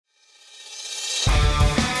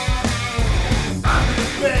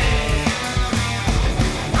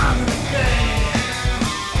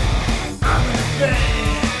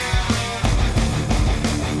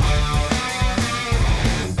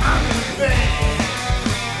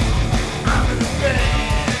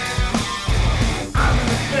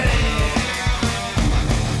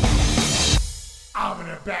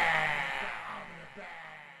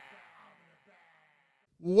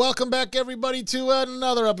welcome back, everybody, to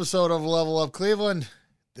another episode of Level Up Cleveland.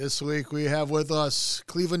 This week we have with us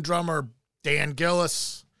Cleveland drummer Dan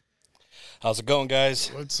Gilles. How's it going, guys?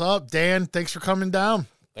 What's up, Dan? Thanks for coming down.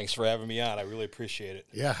 Thanks for having me on. I really appreciate it.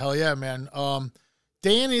 Yeah, hell yeah, man.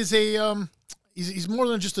 Dan is a he's more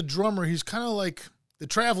than just a drummer. He's kind of like the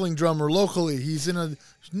traveling drummer locally. He's in a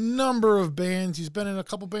number of bands. He's been in a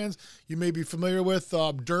couple bands you may be familiar with.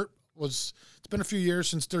 Dirt was. It's been a few years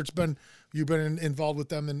since you've been involved with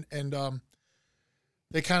them, and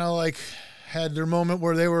they kind of like had their moment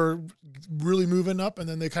where they were really moving up, and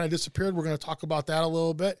then they kind of disappeared. We're going to talk about that a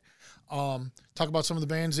little bit. Talk about some of the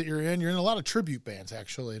bands that you're in. You're in a lot of tribute bands,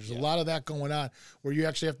 actually. There's a lot of that going on where you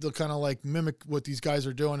actually have to kind of like mimic what these guys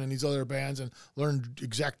are doing in these other bands and learn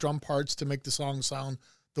exact drum parts to make the song sound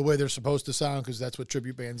the way they're supposed to sound, because that's what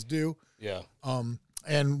tribute bands do. Yeah.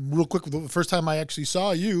 And real quick, the first time I actually saw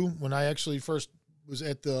you, when I actually first was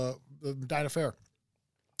at the Medina Fair,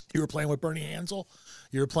 you were playing with Bernie Hansel.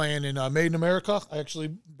 You were playing in Made in America. I actually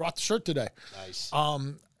brought the shirt today. Nice.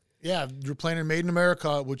 Yeah, you're playing in Made in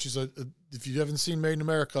America, which is if you haven't seen Made in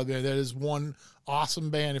America, that is one awesome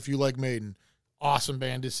band if you like Maiden. Awesome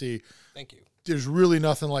band to see. Thank you. There's really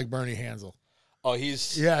nothing like Bernie Hansel. Oh,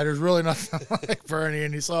 he's... Yeah, there's really nothing like Bernie.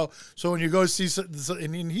 And so when you go see,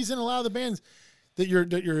 and he's in a lot of the bands that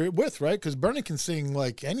you're with, right? Because Bernie can sing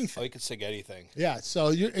like anything. Oh, he can sing anything. Yeah. So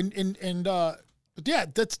but yeah,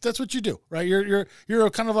 that's what you do, right? You're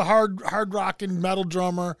a kind of a hard rock and metal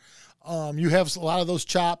drummer. You have a lot of those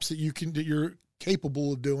chops that you're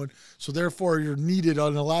capable of doing. So therefore, you're needed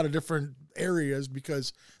on a lot of different areas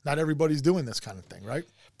because not everybody's doing this kind of thing, right?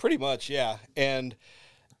 Pretty much, yeah. And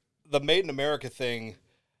the Made in America thing,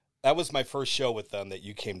 that was my first show with them that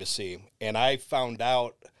you came to see, and I found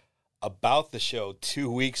out about the show 2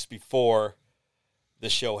 weeks before the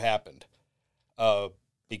show happened,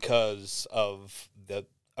 because of the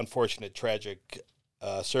unfortunate, tragic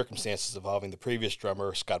circumstances involving the previous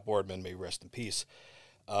drummer, Scott Boardman, may he rest in peace.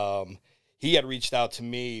 He had reached out to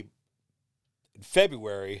me in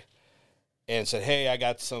February and said, hey, I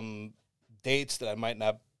got some dates that I might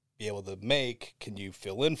not be able to make. Can you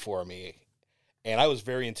fill in for me? And I was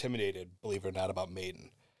very intimidated, believe it or not, about Maiden.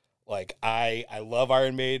 Like, I love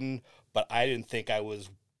Iron Maiden, but I didn't think I was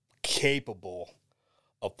capable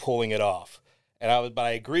of pulling it off. But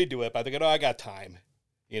I agreed to it, but I think, I got time.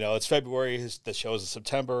 You know, it's February, the show's in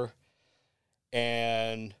September.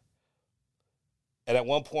 And at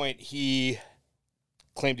one point, he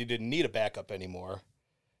claimed he didn't need a backup anymore.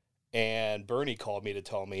 And Bernie called me to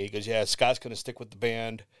tell me, he goes, yeah, Scott's going to stick with the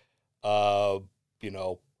band, but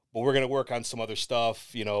we're going to work on some other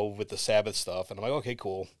stuff, with the Sabbath stuff. And I'm like, okay,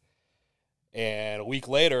 cool. And a week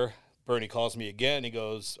later, Bernie calls me again. He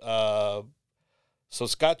goes, so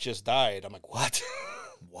Scott just died. I'm like, what?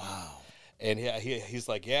 Wow. And he's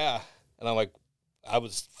like, yeah. And I'm like, I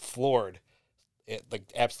was floored,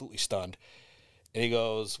 absolutely stunned. And he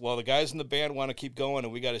goes, well, the guys in the band want to keep going,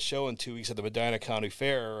 and we got a show in 2 weeks at the Medina County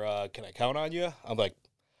Fair. Can I count on you? I'm like,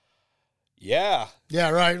 yeah. Yeah,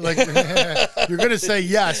 right. Like, you're going to say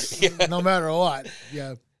yes, no matter what.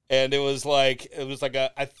 Yeah. And it was like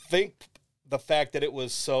I think the fact that it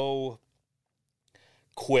was so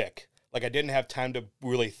quick, like I didn't have time to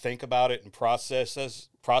really think about it and process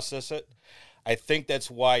it. I think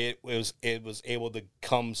that's why it was able to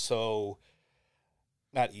come so,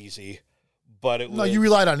 not easy, but it was... No, you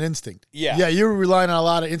relied on instinct. Yeah. Yeah, you were relying on a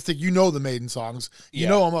lot of instinct. You know the Maiden songs. You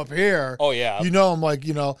know them up here. Oh, yeah. You know them like,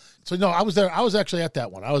 So, no, I was there. I was actually at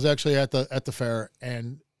that one. I was actually at the fair,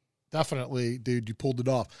 and definitely, dude, you pulled it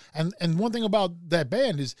off. And one thing about that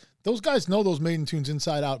band is those guys know those Maiden tunes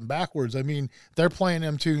inside out and backwards. I mean, they're playing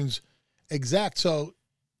them tunes exact, so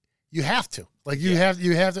you have to. Like you have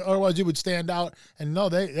to, otherwise you would stand out. And no,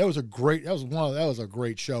 that was a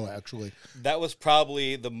great show, actually. That was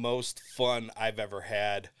probably the most fun I've ever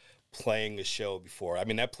had playing a show before. I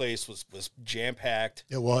mean, that place was jam packed.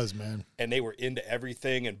 It was, man. And they were into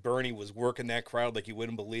everything, and Bernie was working that crowd like you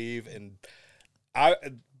wouldn't believe. And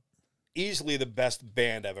easily the best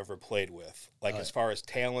band I've ever played with. Like, as far as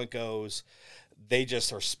talent goes, they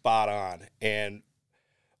just are spot on. And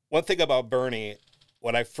one thing about Bernie,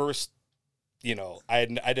 when I first,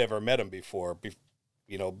 I'd never met him before,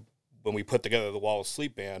 when we put together the Wall of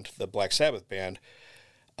Sleep band, the Black Sabbath band,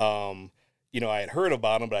 I had heard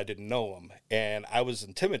about him, but I didn't know him. And I was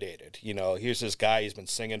intimidated. Here's this guy, he's been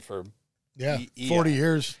singing for 40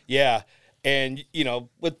 years. Yeah. And,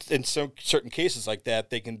 in some certain cases like that,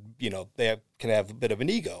 they can, can have a bit of an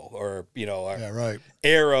ego or,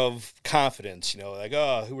 air of confidence, like,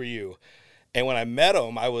 oh, who are you? And when I met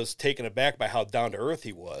him, I was taken aback by how down to earth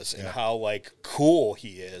he was and how, cool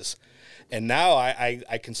he is. And now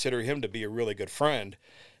I consider him to be a really good friend.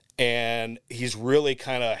 And he's really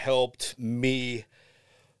kind of helped me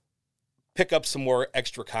pick up some more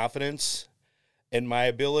extra confidence in my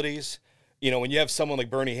abilities. You know, when you have someone like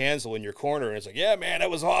Bernie Hansel in your corner and it's like, yeah, man, that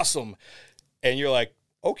was awesome. And you're like,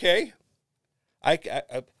 okay, I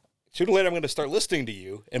sooner or later I'm going to start listening to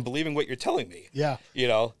you and believing what you're telling me. Yeah. You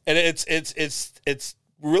know, and it's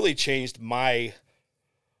really changed my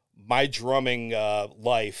drumming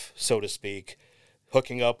life, so to speak,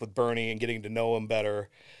 hooking up with Bernie and getting to know him better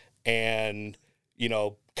and, you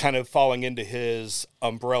know, kind of falling into his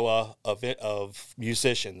umbrella of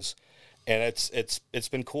musicians. And it's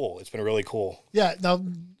been cool. It's been really cool. Yeah. Now,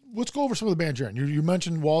 let's go over some of the bands you're in. You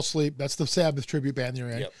mentioned Wall Sleep. That's the Sabbath tribute band you're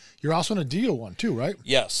in. Yep. You're also in a Dio one too, right?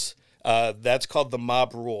 Yes. That's called the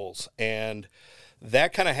Mob Rules. And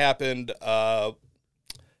that kind of happened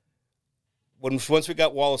once we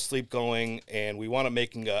got Wall of Sleep going and we wanted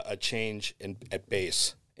making a change at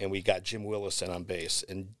bass. And we got Jim Willis in on bass.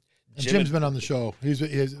 And Jim's been on the show. He's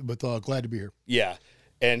glad to be here. Yeah.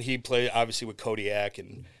 And he played obviously with Kodiak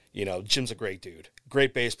and, you know, Jim's a great dude.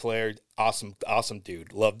 Great bass player. Awesome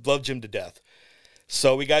dude. Love Jim to death.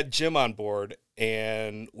 So we got Jim on board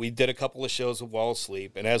and we did a couple of shows with Wall of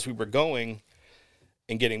Sleep. And as we were going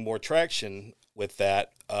and getting more traction with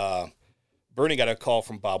that, Bernie got a call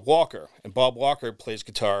from Bob Walker. And Bob Walker plays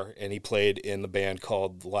guitar and he played in the band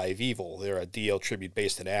called Live Evil. They're a DL tribute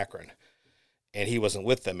based in Akron. And he wasn't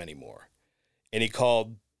with them anymore. And he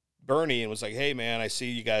called Bernie and was like, hey, man, I see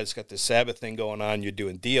you guys got this Sabbath thing going on. You're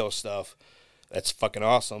doing Dio stuff. That's fucking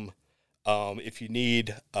awesome. If you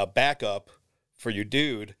need a backup for your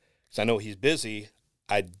dude, because I know he's busy,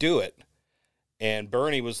 I'd do it. And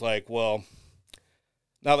Bernie was like, well,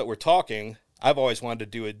 now that we're talking, I've always wanted to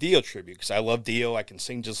do a Dio tribute because I love Dio. I can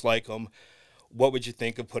sing just like him. What would you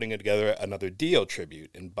think of putting together another Dio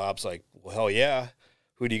tribute? And Bob's like, well, hell yeah.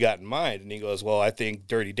 Who do you got in mind? And he goes, well, I think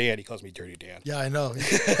Dirty Dan. He calls me Dirty Dan. Yeah, I know.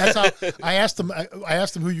 That's how I asked him. I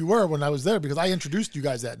asked him who you were when I was there because I introduced you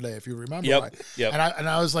guys that day, if you remember. Yep. Right. Yep. And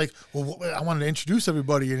I was like, well, I wanted to introduce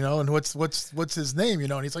everybody, you know, and what's his name, you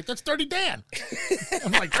know? And he's like, that's Dirty Dan.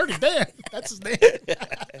 I'm like, Dirty Dan. That's his name.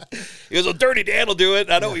 He goes, well, Dirty Dan will do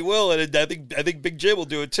it. I know he will, and I think Big Jim will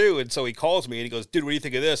do it too. And so he calls me and he goes, dude, what do you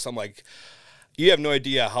think of this? I'm like, you have no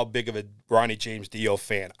idea how big of a Ronnie James Dio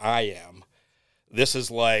fan I am. This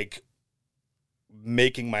is like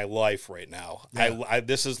making my life right now. Yeah.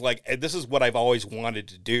 This is what I've always wanted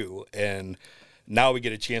to do, and now we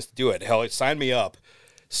get a chance to do it. Hell, it signed me up.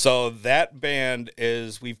 So that band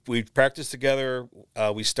is we've practiced together.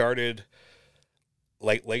 We started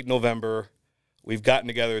late November. We've gotten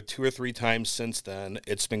together 2 or 3 times since then.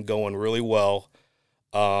 It's been going really well.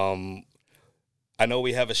 I know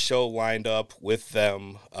we have a show lined up with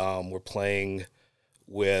them. We're playing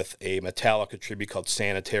with a Metallica tribute called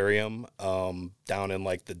Sanitarium down in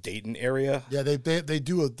like the Dayton area. Yeah, they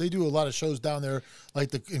do a lot of shows down there,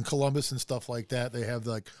 like in Columbus and stuff like that. They have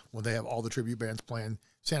when they have all the tribute bands playing.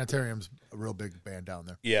 Sanitarium's a real big band down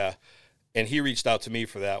there. Yeah, and he reached out to me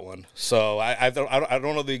for that one. So I don't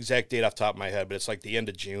know the exact date off the top of my head, but it's like the end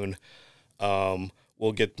of June.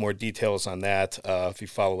 We'll get more details on that if you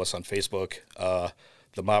follow us on Facebook.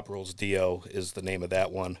 The Mob Rules Dio is the name of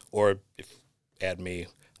that one, or if add me.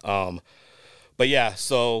 But yeah,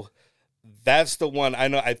 so that's the one. I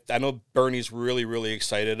know Bernie's really, really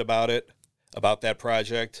excited about that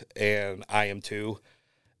project, and I am too.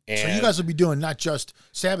 And so you guys will be doing not just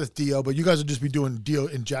Sabbath Dio, but you guys will just be doing Dio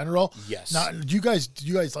in general. Yes. Now, do you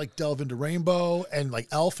guys like delve into Rainbow and like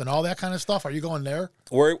Elf and all that kind of stuff? Are you going there?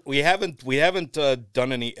 We haven't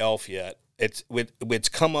done any Elf yet. It's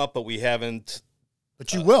come up, but we haven't.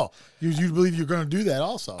 But you will. You believe you're going to do that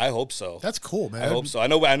also? I hope so. That's cool, man. I hope so. I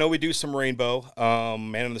know we do some Rainbow,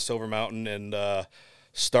 Man in the Silver Mountain, and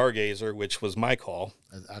Stargazer, which was my call.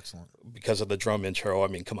 That's excellent. Because of the drum intro. I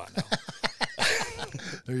mean, come on now.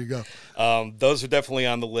 There you go. Those are definitely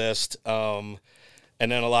on the list. And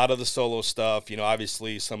then a lot of the solo stuff,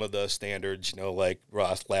 obviously some of the standards, like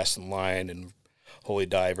Last in Line and Holy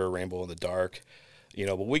Diver, Rainbow in the Dark.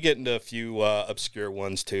 But we get into a few obscure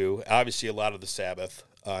ones too. Obviously, a lot of the Sabbath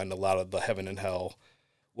and a lot of the Heaven and Hell.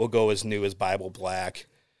 We'll go as new as Bible Black.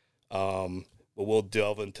 But we'll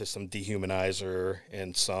delve into some Dehumanizer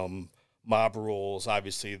and some Mob Rules.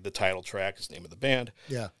 Obviously, the title track is the name of the band.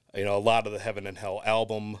 Yeah. A lot of the Heaven and Hell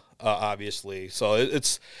album, obviously. So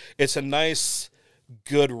it's a nice,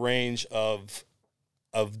 good range of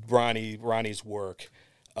Ronnie's work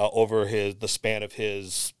over the span of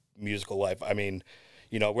his musical life. I mean,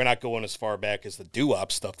 we're not going as far back as the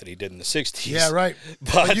doo-wop stuff that he did in the 60s. Yeah, right.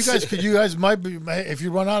 But you guys might be, if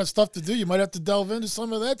you run out of stuff to do, you might have to delve into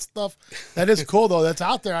some of that stuff. That is cool, though. That's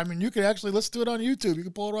out there. I mean, you can actually listen to it on YouTube. You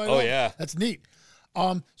can pull it right up. Oh, yeah. That's neat.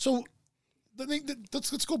 So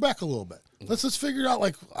let's go back a little bit. Let's figure out,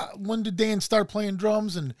 like, when did Dan start playing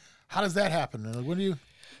drums, and how does that happen? And when do you?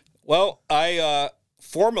 Well,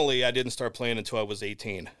 formally, I didn't start playing until I was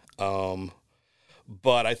 18.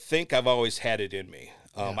 But I think I've always had it in me.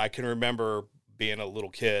 I can remember being a little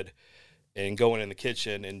kid and going in the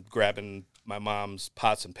kitchen and grabbing my mom's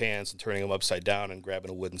pots and pans and turning them upside down and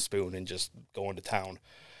grabbing a wooden spoon and just going to town.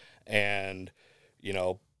 And,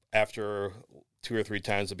 after 2 or 3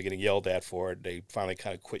 times of getting yelled at for it, they finally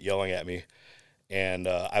kind of quit yelling at me. And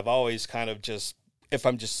I've always kind of just, if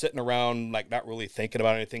I'm just sitting around, like, not really thinking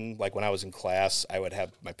about anything, like when I was in class, I would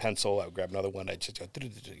have my pencil, I would grab another one, I'd just go,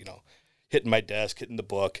 hitting my desk, hitting the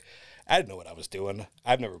book. I didn't know what I was doing.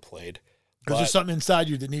 I've never played. Was there something inside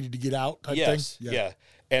you that needed to get out type thing? Yeah.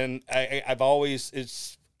 And I've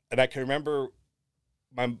always, and I can remember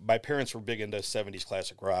my parents were big into 70s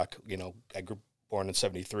classic rock. I grew born in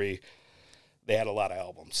 73. They had a lot of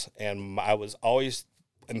albums. And I was always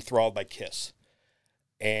enthralled by Kiss.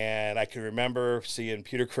 And I can remember seeing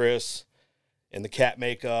Peter Criss in the cat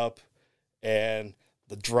makeup, and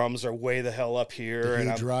the drums are way the hell up here. The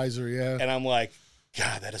huge riser, yeah. And I'm like,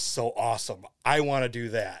 God, that is so awesome. I want to do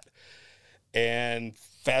that. And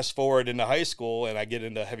fast forward into high school, and I get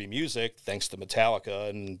into heavy music thanks to Metallica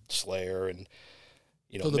and Slayer, and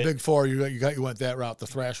so the big four, you went that route, the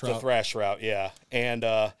thrash route. The thrash route, yeah. And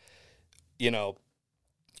I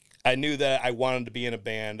knew that I wanted to be in a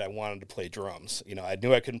band. I wanted to play drums. I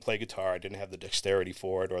knew I couldn't play guitar. I didn't have the dexterity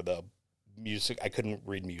for it or the music. I couldn't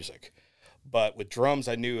read music. But with drums,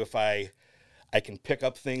 I knew if I can pick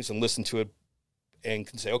up things and listen to it and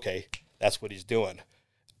can say, okay, that's what he's doing.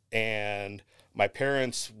 And my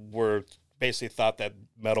parents basically thought that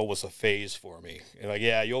metal was a phase for me. And like,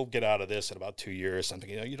 yeah, you'll get out of this in about 2 years. I'm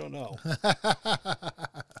thinking, you don't know.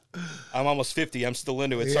 I'm almost 50. I'm still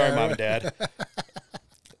into it. Yeah, sorry, Mom and Dad.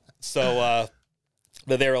 So,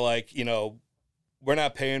 but they were like, we're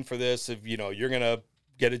not paying for this. If, you're going to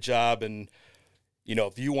get a job and,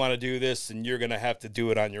 if you want to do this, and you're going to have to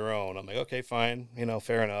do it on your own. I'm like, okay, fine.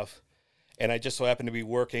 Fair enough. And I just so happened to be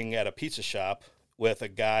working at a pizza shop with a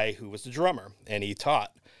guy who was the drummer, and he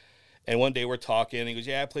taught. And one day we're talking, and he goes,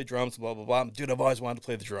 yeah, I play drums, blah, blah, blah. Dude, I've always wanted to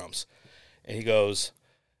play the drums. And he goes,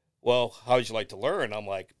 well, how would you like to learn? I'm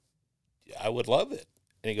like, I would love it.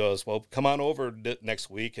 And he goes, well, come on over next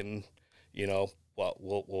week, and,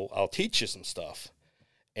 I'll teach you some stuff.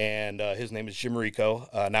 And his name is Jim Rico.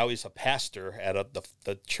 Now he's a pastor at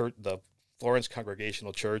the church, the Florence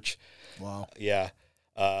Congregational Church. Wow. Yeah.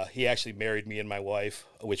 He actually married me and my wife,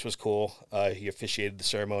 which was cool. He officiated the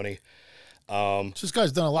ceremony. So this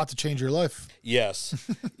guy's done a lot to change your life. Yes,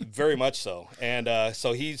 very much so. And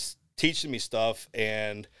so he's teaching me stuff,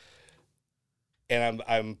 and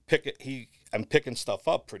I'm picking stuff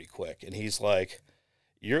up pretty quick. And he's like,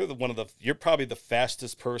 you're probably the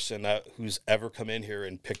fastest person who's ever come in here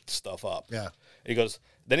and picked stuff up. Yeah. And he goes,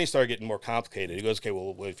 then he started getting more complicated. He goes, okay,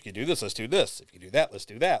 well, if you do this, let's do this. If you do that, let's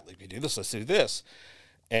do that. If you do this, let's do this.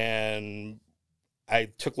 And I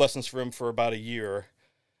took lessons from him for about a year,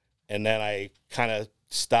 and then I kind of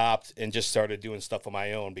stopped and just started doing stuff on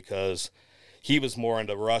my own because he was more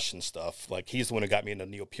into Russian stuff. Like, he's the one who got me into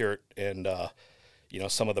Neo-Peart and,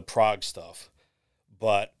 some of the prog stuff.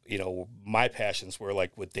 But, my passions were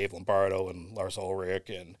like with Dave Lombardo and Lars Ulrich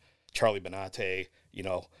and Charlie Benante,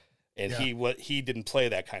 and yeah. he didn't play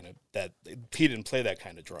that kind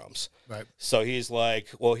of drums. Right. So he's like,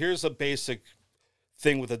 well, here's a basic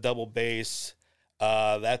thing with a double bass.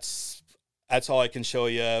 That's all I can show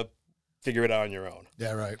you. Figure it out on your own.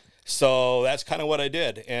 Yeah, right. So that's kind of what I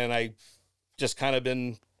did, and I just kind of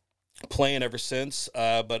been playing ever since.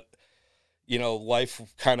 But life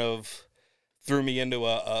kind of threw me into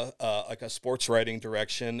a sports writing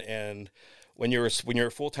direction, and when you're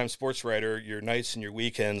a full-time sports writer, your nights and your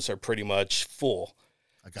weekends are pretty much full.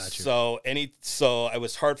 I got you. So it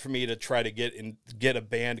was hard for me to try to get a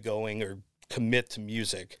band going or commit to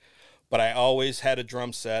music. But I always had a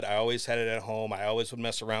drum set. I always had it at home. I always would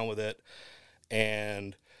mess around with it.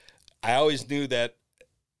 And I always knew that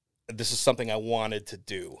this is something I wanted to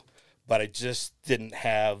do, but I just didn't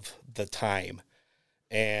have the time.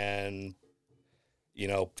 And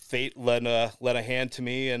fate lent a hand to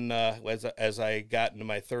me, and as I got into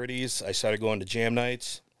my 30s, I started going to jam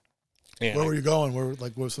nights, And Where were you going?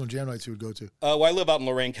 What were some jam nights you would go to? Well, I live out in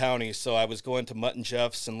Lorain County, so I was going to Mutt and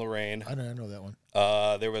Jeff's in Lorain. I know that one.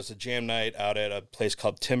 There was a jam night out at a place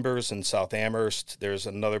called Timbers in South Amherst. There's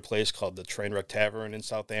another place called the Trainwreck Tavern in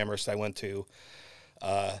South Amherst I went to.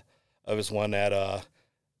 There was one at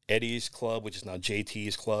Eddie's Club, which is now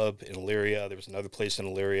JT's Club in Elyria. There was another place in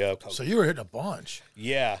Elyria. So you were hitting a bunch.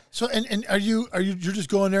 Yeah. So and are you're just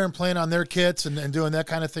going there and playing on their kits and doing that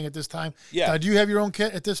kind of thing at this time? Yeah. Now, do you have your own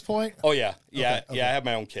kit at this point? Oh yeah. Okay. I have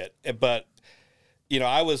my own kit, but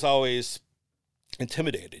I was always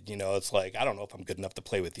intimidated. It's like I don't know if I'm good enough to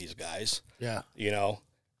play with these guys. Yeah.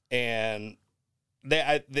 And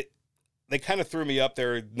they kind of threw me up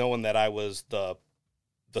there knowing that I was the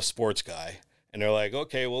sports guy. And they're like,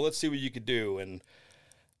 okay, well, let's see what you could do. And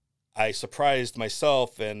I surprised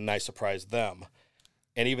myself and I surprised them.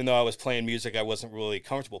 And even though I was playing music, I wasn't really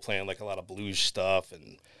comfortable playing like a lot of blues stuff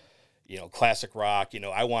and, classic rock.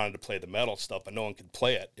 I wanted to play the metal stuff, but no one could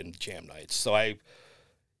play it in jam nights. So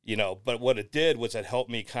but what it did was it helped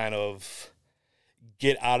me kind of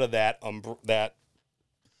get out of that.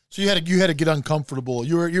 So you had to get uncomfortable.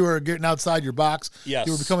 You were getting outside your box. Yes.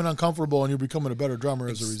 You were becoming uncomfortable, and you're becoming a better drummer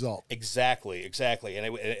as a result. Exactly.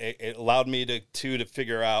 And it allowed me to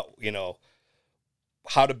figure out,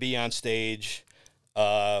 how to be on stage,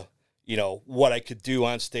 what I could do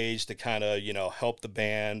on stage to kind of, help the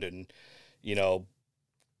band and,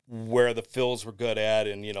 where the fills were good at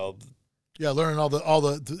and, learning all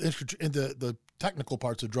the technical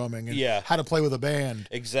parts of drumming and how to play with a band.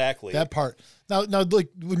 Exactly. That part. Now, like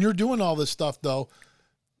when you're doing all this stuff, though,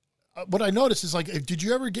 what I noticed is like, did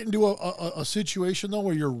you ever get into a situation though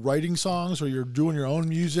where you're writing songs or you're doing your own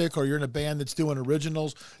music or you're in a band that's doing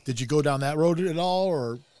originals? Did you go down that road at all?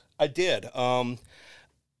 Or I did. I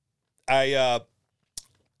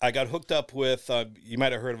got hooked up with. You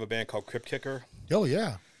might have heard of a band called Crypt Kicker. Oh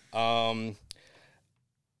yeah. I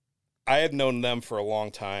had known them for a long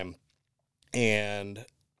time. And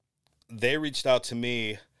they reached out to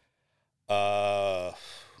me, when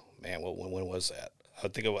was that? I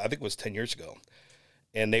think it was 10 years ago.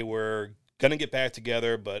 And they were going to get back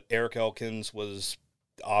together, but Eric Elkins was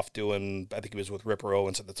off doing, I think he was with Ripper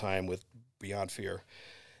Owens at the time with Beyond Fear.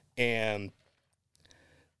 And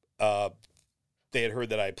they had heard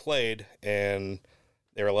that I played, and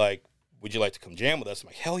they were like, would you like to come jam with us? I'm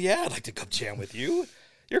like, hell yeah, I'd like to come jam with you.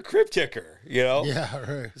 You're a Crypt Kicker, Yeah,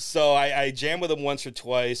 right. So I jammed with him once or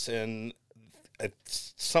twice, and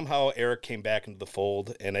somehow Eric came back into the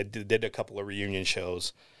fold, and I did a couple of reunion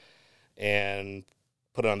shows and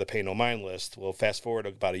put it on the Pay No Mind list. Well, fast forward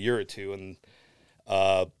about a year or two, and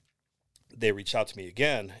they reached out to me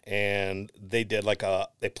again, and they did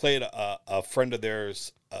they played a friend of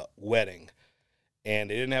theirs' wedding, and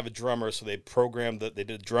they didn't have a drummer, so they did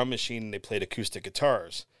a drum machine, and they played acoustic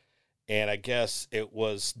guitars. And I guess it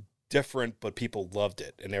was different, but people loved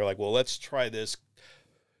it. And they were like, well, let's try this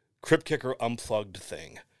Crypt Kicker Unplugged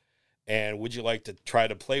thing. And would you like to try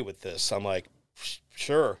to play with this? I'm like,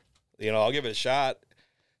 sure. I'll give it a shot.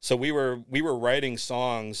 So we were writing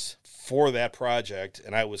songs for that project,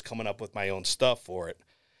 and I was coming up with my own stuff for it.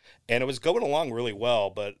 And it was going along really well,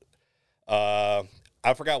 but I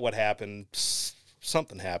forgot what happened.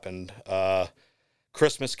 Something happened.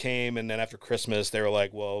 Christmas came, and then after Christmas, they were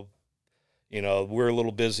like, well, we're a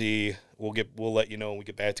little busy. We'll let you know when we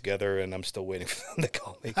get back together, and I'm still waiting for them to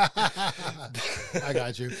call me. I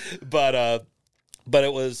got you. But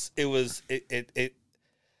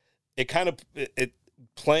it kind of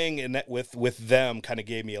playing in that with them kind of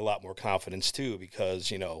gave me a lot more confidence too,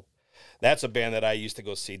 because that's a band that I used to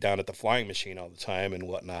go see down at the Flying Machine all the time and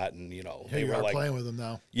whatnot, and they were like playing with them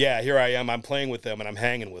now. Yeah, here I am. I'm playing with them and I'm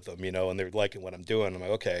hanging with them, and they're liking what I'm doing. I'm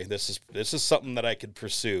like, okay, this is something that I could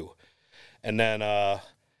pursue. And then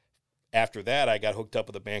after that, I got hooked up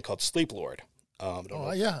with a band called Sleep Lord.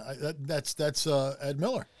 That's Ed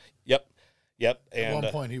Miller. Yep. And at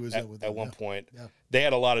one point, he was with them. At one point, they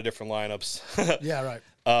had a lot of different lineups. Yeah, right.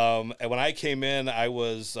 And when I came in, I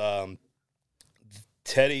was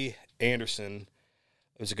Teddy Anderson.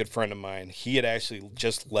 It was a good friend of mine. He had actually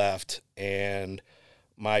just left, and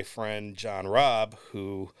my friend John Robb,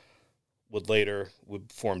 who would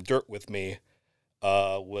form Dirt with me,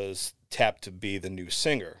 was tapped to be the new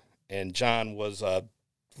singer. And John was a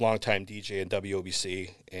longtime DJ in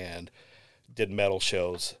WOBC and did metal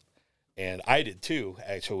shows. And I did too,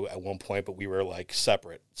 actually, at one point, but we were like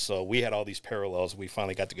separate. So we had all these parallels. We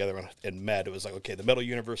finally got together and met. It was like, okay, the metal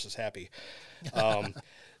universe is happy.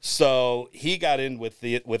 So he got in with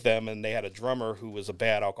them, and they had a drummer who was a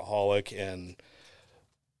bad alcoholic and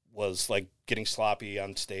was like getting sloppy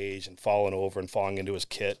on stage and falling over and falling into his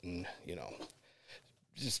kit, and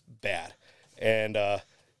just bad. And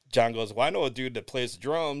John goes, well, I know a dude that plays the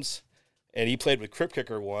drums, and he played with Crypt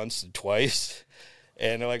Kicker once and twice.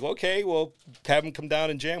 And they're like, okay, well, have him come down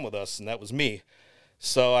and jam with us, and that was me.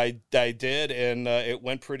 So I did, and it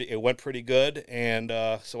went pretty good. And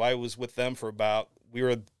so I was with them for we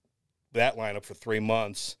were that lineup for 3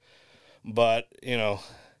 months. But,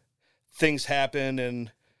 things happen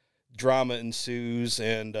and drama ensues,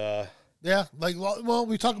 and yeah, well,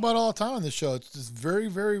 we talk about it all the time on this show. It's just very,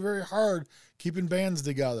 very, very hard keeping bands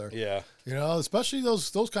together. Yeah. Especially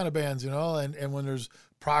those kind of bands, and when there's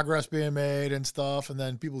progress being made and stuff, and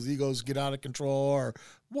then people's egos get out of control or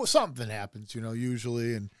something happens,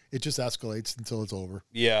 usually, and it just escalates until it's over.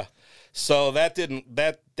 Yeah. So that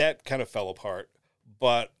kind of fell apart.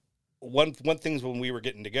 But one thing when we were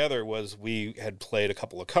getting together was we had played a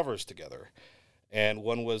couple of covers together. And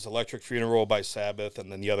one was Electric Funeral by Sabbath,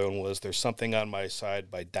 and then the other one was There's Something on My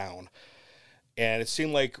Side by Down. And it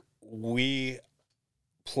seemed like we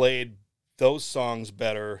played those songs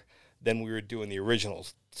better than we were doing the original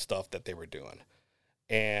stuff that they were doing.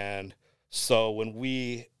 And so when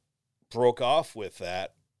we broke off with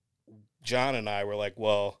that, John and I were like,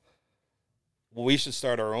 well, we should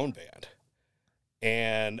start our own band.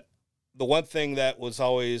 And the one thing that was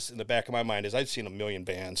always in the back of my mind is I'd seen a million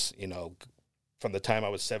bands, from the time I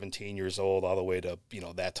was 17 years old all the way to,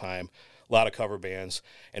 that time, a lot of cover bands.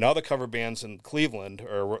 And all the cover bands in Cleveland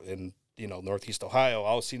or in, Northeast Ohio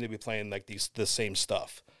all seem to be playing like the same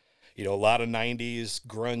stuff. A lot of 90s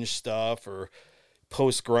grunge stuff or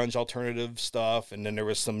post-grunge alternative stuff. And then there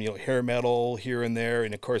was some, hair metal here and there.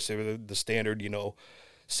 And, of course, they were the standard,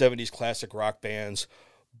 70s classic rock bands.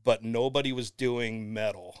 But nobody was doing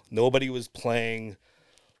metal. Nobody was playing,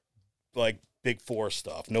 like, Big Four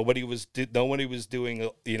stuff. Nobody was doing,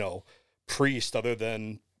 Priest other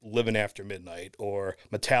than Living After Midnight or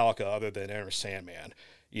Metallica other than Enter Sandman,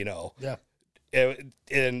 Yeah.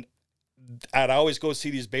 And I'd always go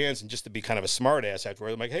see these bands and just to be kind of a smart ass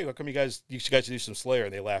afterward. I'm like, hey, how come you guys do some Slayer?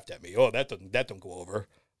 And they laughed at me. Oh, that don't go over.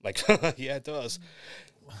 I'm like, yeah, it does.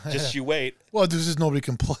 Just you wait. Well, there's just nobody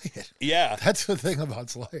can play it. Yeah. That's the thing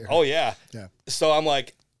about Slayer. Oh, yeah. Yeah. So I'm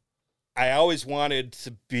like, I always wanted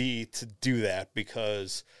to do that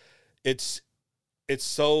because it's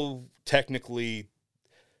so technically,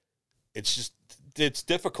 it's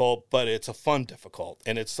difficult, but it's a fun difficult,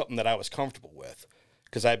 and it's something that I was comfortable with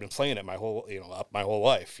because I've been playing it my whole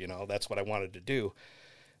life. That's what I wanted to do,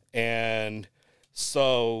 and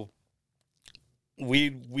so we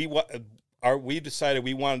decided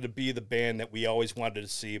we wanted to be the band that we always wanted to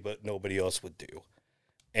see, but nobody else would do.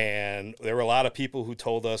 And there were a lot of people who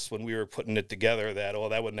told us when we were putting it together that, oh,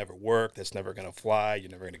 that would never work. That's never going to fly. You're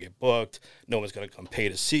never going to get booked. No one's going to come pay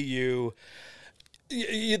to see you.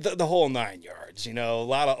 The whole 9 yards, a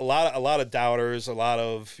lot of doubters, a lot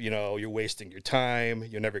of, you're wasting your time.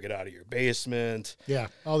 You'll never get out of your basement. Yeah.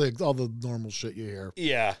 All the normal shit you hear.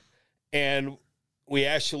 Yeah. And we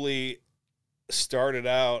actually started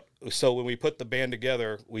out. So when we put the band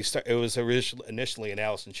together, it was initially an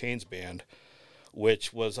Alice in Chains band,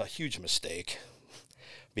 which was a huge mistake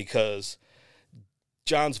because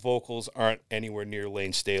John's vocals aren't anywhere near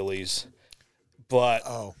Lane Staley's, but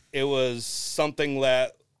it was something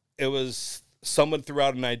that someone threw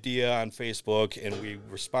out an idea on Facebook and we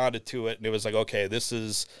responded to it, and it was like, okay, this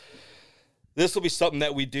will be something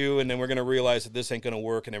that we do, and then we're going to realize that this ain't going to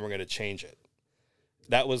work, and then we're going to change it.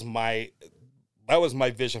 That was my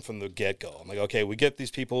vision from the get-go. I'm like, okay, we get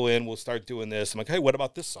these people in, we'll start doing this. I'm like, hey, what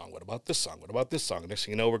about this song? What about this song? What about this song? Next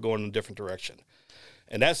thing you know, we're going in a different direction.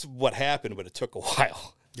 And that's what happened, but it took a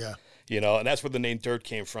while. Yeah. And that's where the name Dirt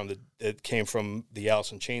came from. It came from the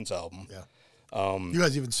Alice in Chains album. Yeah. You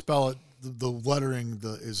guys even spell it, the lettering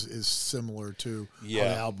is similar to how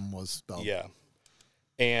the album was spelled. Yeah.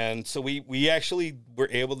 And so we actually were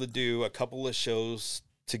able to do a couple of shows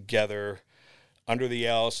together under the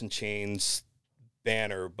Alice in Chains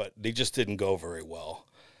banner, but they just didn't go very well.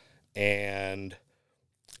 And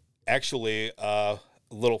actually, a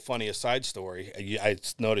little funny aside story. I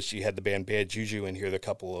noticed you had the band Bad Juju in here a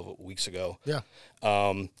couple of weeks ago. Yeah.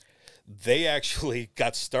 They actually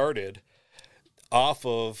got started off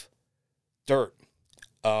of Dirt.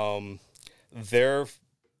 Their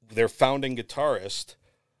founding guitarist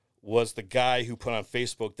was the guy who put on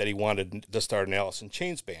Facebook that he wanted to start an Alice in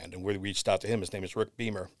Chains band, and we reached out to him. His name is Rick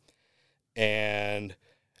Beamer. And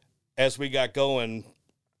as we got going,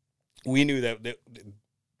 we knew that the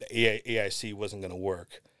AIC wasn't going to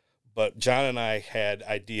work. But John and I had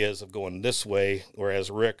ideas of going this way, whereas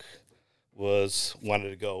Rick wanted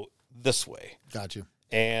to go this way. Got you.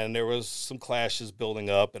 And there was some clashes building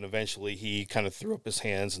up, and eventually he kind of threw up his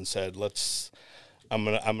hands and said, I'm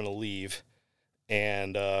gonna leave,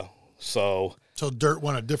 and so Dirt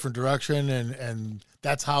went a different direction, and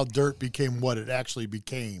that's how Dirt became what it actually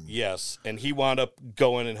became. Yes, and he wound up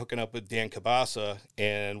going and hooking up with Dan Cabasa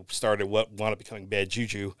and started what wound up becoming Bad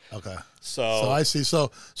Juju. Okay, so I see. So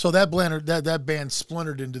that band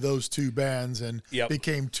splintered into those two bands and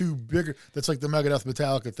became two bigger. That's like the Megadeth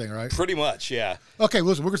Metallica thing, right? Pretty much, yeah. Okay,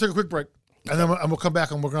 listen, we're gonna take a quick break, and then we'll come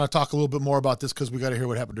back and we're gonna talk a little bit more about this because we got to hear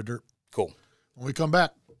what happened to Dirt. Cool. When we come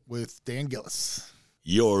back with Dan Gilles.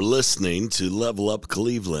 You're listening to Level Up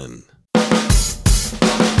Cleveland.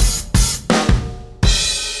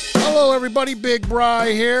 Hello, everybody. Big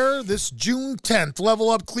Bri here. This June 10th, Level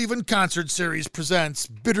Up Cleveland Concert Series presents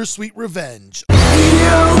Bittersweet Revenge. You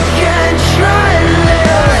can try to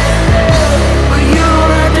live, but you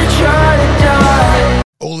have to try to die.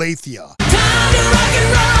 Olathia. Time to rock and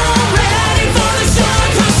roll, ready for the show,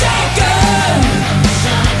 shotgun.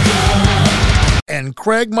 And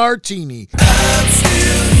Craig Martini. I'm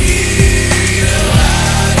still here,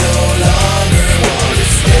 I no longer want to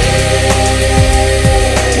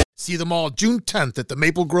stay. See them all June 10th at the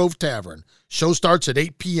Maple Grove Tavern. Show starts at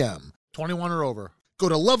 8 p.m. 21 or over. Go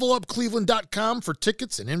to levelupcleveland.com for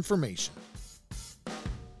tickets and information.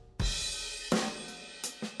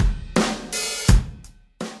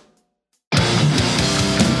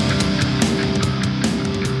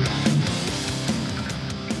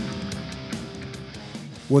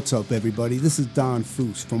 What's up, everybody? This is Don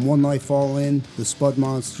Foose from One Life All In, The Spud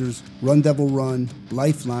Monsters, Run Devil Run,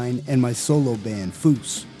 Lifeline, and my solo band,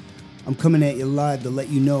 Foose. I'm coming at you live to let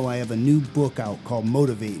you know I have a new book out called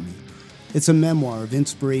Motivate Me. It's a memoir of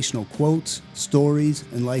inspirational quotes, stories,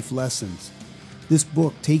 and life lessons. This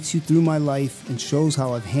book takes you through my life and shows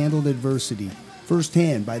how I've handled adversity,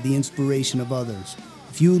 firsthand by the inspiration of others.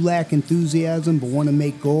 If you lack enthusiasm but want to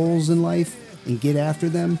make goals in life and get after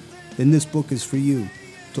them, then this book is for you.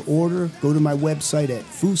 To order, go to my website at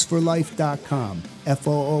fooseforlife.com,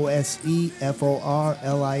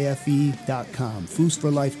 FOOSEFORLIFE.com,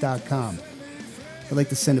 fooseforlife.com. I'd like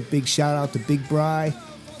to send a big shout out to Big Bri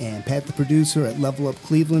and Pat the producer at Level Up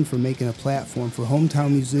Cleveland for making a platform for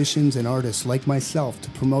hometown musicians and artists like myself to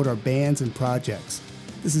promote our bands and projects.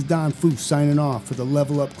 This is Don Foose signing off for the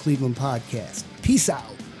Level Up Cleveland podcast. Peace out.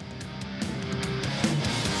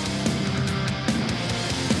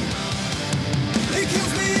 It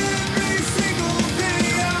kills me every single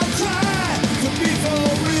day. I'll try to be for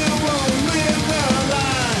real, won't live where I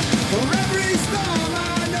lie. For every storm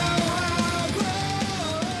I know I'll grow.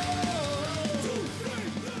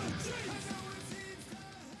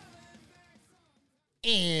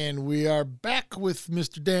 And we are back with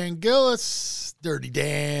Mr. Dan Gilles. Dirty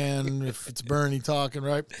Dan, if it's Bernie talking,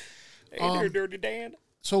 right? Hey there, Dirty Dan.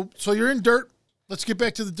 So you're in Dirt. Let's get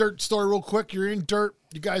back to the Dirt story real quick. You're in Dirt.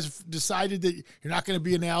 You guys have decided that you're not going to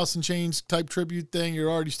be an Alice in Chains type tribute thing. You're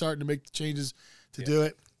already starting to make the changes to do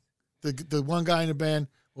it. The one guy in the band,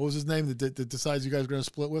 what was his name that decides you guys are going to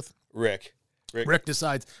split with? Rick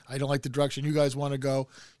decides, I don't like the direction you guys want to go.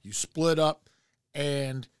 You split up,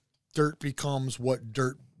 and Dirt becomes what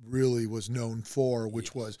Dirt really was known for,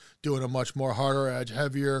 which was doing a much more harder edge,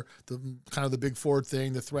 heavier, the kind of the Big Ford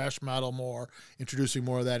thing, the thrash metal more, introducing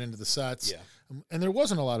more of that into the sets. Yeah. And there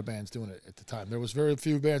wasn't a lot of bands doing it at the time. There was very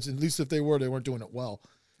few bands, at least if they weren't doing it well.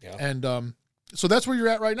 Yeah. And so that's where you're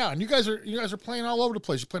at right now. And you guys are playing all over the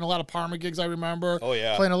place. You're playing a lot of Parma gigs, I remember. Oh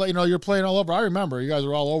yeah. Playing a lot, you're playing all over. I remember you guys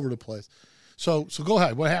are all over the place. So go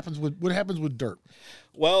ahead. What happens with Dirt?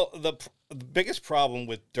 Well, the biggest problem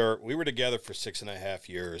with Dirt, we were together for 6.5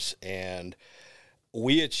 years, and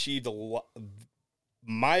we achieved a lot.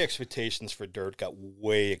 My expectations for Dirt got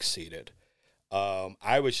way exceeded.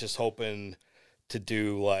 I was just hoping to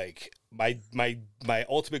do like my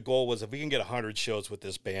ultimate goal was if we can get 100 shows with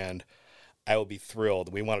this band, I will be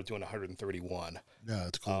thrilled. We wound up doing 131. Yeah,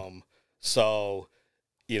 that's cool. So,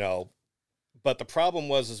 but the problem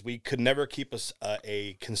was we could never keep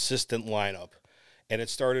a consistent lineup. And it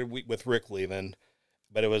started with Rick leaving,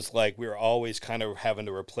 but it was like we were always kind of having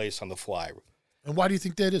to replace on the fly. And why do you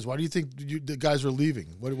think that is? Why do you think the guys are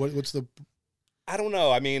leaving? What's the? I don't know.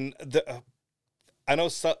 I mean, I know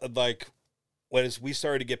like when we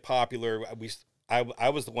started to get popular, I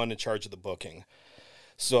was the one in charge of the booking,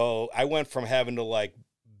 so I went from having to like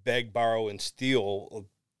beg, borrow, and steal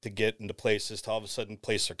to get into places to all of a sudden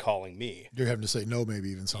places are calling me. You're having to say no,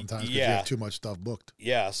 maybe even sometimes because you have too much stuff booked.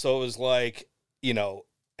 Yeah, so it was like.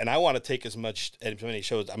 And I want to take as many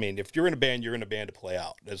shows. I mean, if you're in a band, you're in a band to play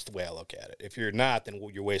out. That's the way I look at it. If you're not, then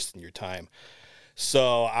you're wasting your time.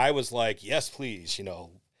 So I was like, yes, please,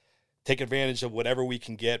 take advantage of whatever we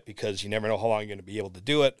can get because you never know how long you're going to be able to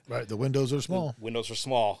do it. Right. The windows are small.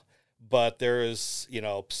 but there is,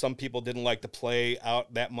 some people didn't like to play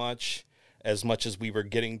out that much as we were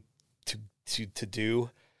getting to do.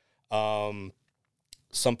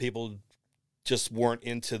 Some people just weren't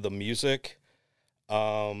into the music.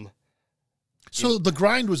 So the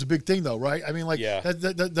grind was a big thing, though, right? I mean, like, Yeah.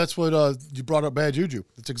 that's what you brought up, Bad Juju.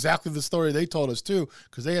 It's exactly the story they told us, too,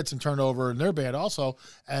 because they had some turnover in their band also,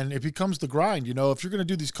 and it becomes the grind. If you're going to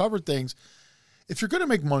do these cover things, if you're going to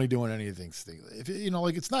make money doing anything, if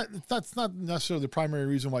it's not necessarily the primary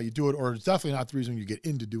reason why you do it, or it's definitely not the reason you get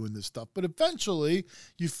into doing this stuff. But eventually,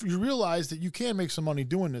 you realize that you can make some money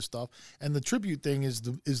doing this stuff, and the tribute thing is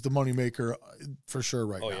the money maker for sure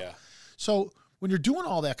right now. Oh yeah. So when you're doing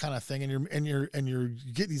all that kind of thing, and you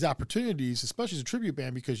get these opportunities, especially as a tribute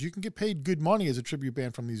band, because you can get paid good money as a tribute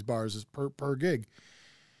band from these bars as per gig.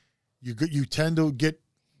 You tend to get.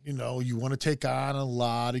 You want to take on a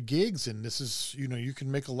lot of gigs, and this is, you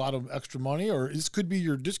can make a lot of extra money, or this can be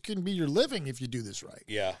your living if you do this right.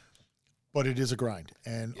 Yeah. But it is a grind,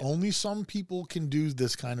 and only some people can do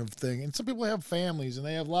this kind of thing. And some people have families, and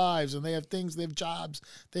they have lives, and they have things, they have jobs,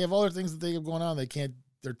 they have other things that they have going on.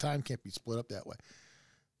 Their time can't be split up that way.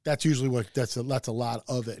 That's usually that's a lot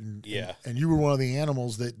of it. And you were one of the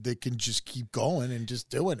animals that can just keep going and just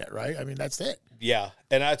doing it, right? I mean, that's it. Yeah.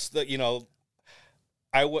 And that's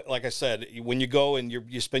like I said, when you go and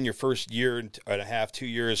you spend your first year and a half, 2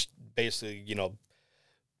 years, basically,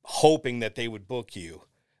 hoping that they would book you,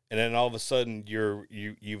 and then all of a sudden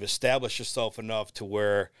you've established yourself enough to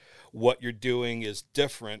where what you're doing is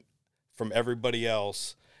different from everybody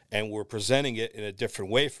else, and we're presenting it in a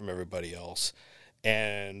different way from everybody else,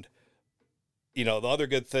 and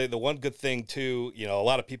the one good thing too, a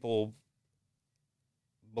lot of people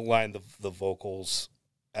malign the vocals.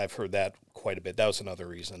 I've heard that quite a bit. That was another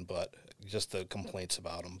reason, but just the complaints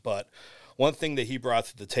about him. But one thing that he brought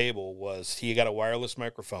to the table was he got a wireless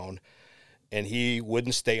microphone, and he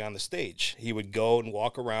wouldn't stay on the stage. He would go and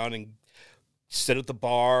walk around and sit at the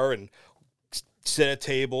bar and sit at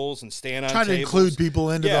tables and stand on tables. Try to include people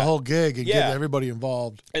into the whole gig and get everybody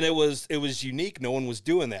involved. And it was unique. No one was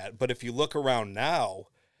doing that. But if you look around now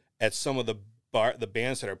at some of the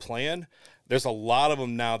bands that are playing, there's a lot of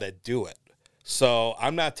them now that do it. So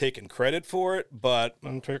I'm not taking credit for it, but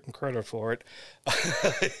I'm taking credit for it.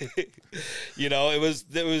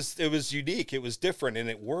 It was unique. It was different, and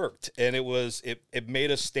it worked. And it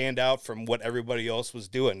made us stand out from what everybody else was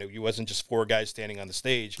doing. It wasn't just four guys standing on the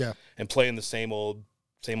stage and playing the same old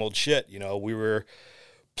shit. We were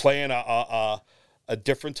playing a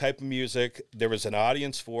different type of music. There was an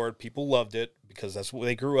audience for it. People loved it because that's what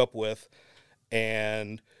they grew up with,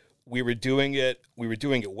 and we were doing it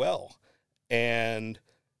well. And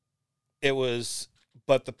it was,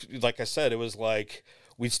 like I said, it was like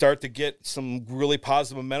we'd start to get some really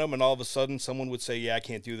positive momentum, and all of a sudden someone would say, I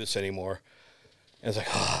can't do this anymore. And it's like,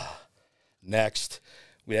 next.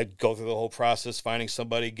 We had to go through the whole process, finding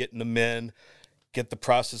somebody, getting them in, get the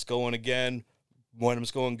process going again. One of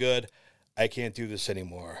them's going good. I can't do this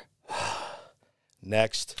anymore.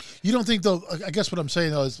 Next. You don't think, though, I guess what I'm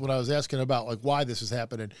saying, though, is what I was asking about, like, why this is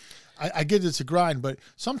happening. I get it's a grind, but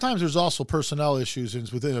sometimes there's also personnel issues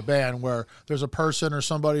within a band where there's a person or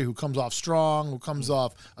somebody who comes off strong, who comes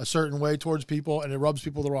off a certain way towards people, and it rubs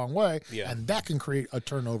people the wrong way, and that can create a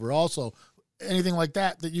turnover also. Anything like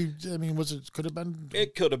that could have been?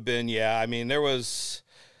 It could have been, yeah. I mean, there was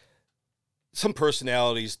some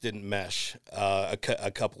personalities didn't mesh a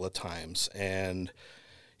couple of times, and,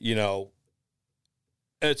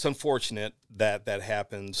 it's unfortunate that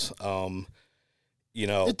happens.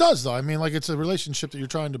 It does, though. I mean, like, it's a relationship that you're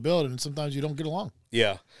trying to build, and sometimes you don't get along.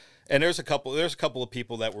 Yeah, and there's a couple of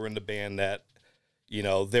people that were in the band that,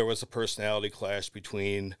 there was a personality clash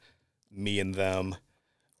between me and them,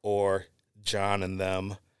 or John and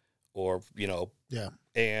them, or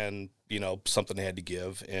and something they had to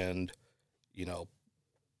give, and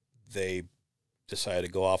they decided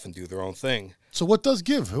to go off and do their own thing. So what does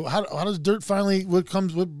give? How does dirt finally?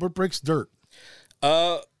 What breaks dirt?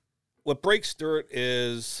 What breaks dirt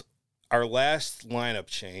is our last lineup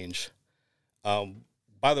change.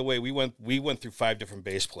 By the way, we went through 5 different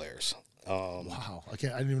bass players. Wow, I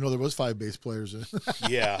didn't even know there was 5 bass players.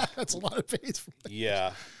 Yeah, that's a lot of bass players.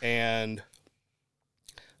 Yeah, and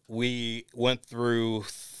we went through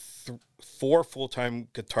 4 full-time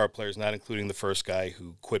guitar players, not including the first guy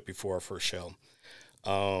who quit before our first show.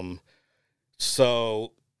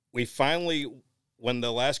 So we finally, when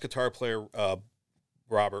the last guitar player,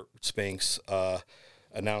 Robert Spinks,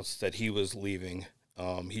 announced that he was leaving,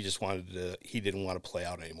 he didn't want to play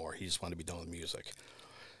out anymore. He just wanted to be done with music.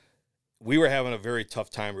 We were having a very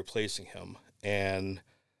tough time replacing him, and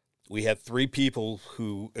we had 3 people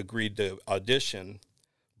who agreed to audition,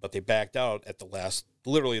 but they backed out at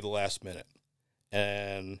literally the last minute.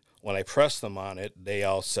 And when I pressed them on it, they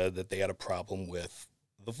all said that they had a problem with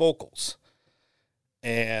the vocals.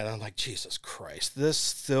 And I'm like, Jesus Christ, this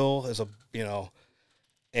still is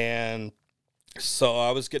and so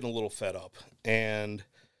I was getting a little fed up. And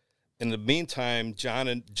in the meantime,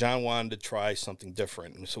 John wanted to try something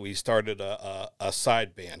different. And so we started a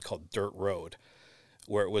side band called Dirt Road,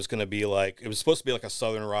 where it was going to be it was supposed to be like a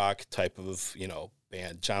Southern rock type of,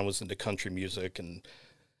 band. John was into country music and,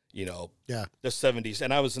 the 70s.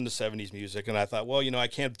 And I was into 70s music. And I thought, well, I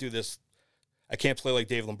can't do this. I can't play like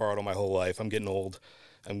Dave Lombardo my whole life. I'm getting old.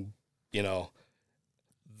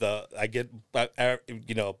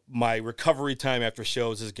 My recovery time after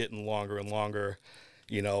shows is getting longer and longer.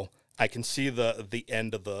 I can see the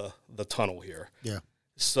end of the tunnel here. Yeah.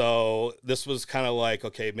 So this was kind of like,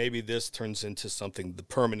 okay, maybe this turns into something the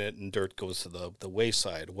permanent and Dirt goes to the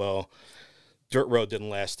wayside. Well, Dirt Road didn't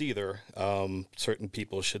last either. Certain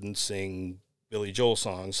people shouldn't sing Billy Joel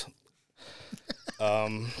songs.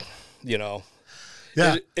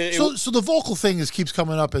 Yeah. So the vocal thing keeps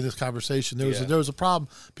coming up in this conversation. There was a problem.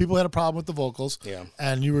 People had a problem with the vocals. Yeah.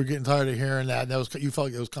 And you were getting tired of hearing that. And you felt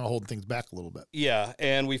like it was kind of holding things back a little bit. Yeah.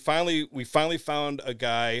 And we finally found a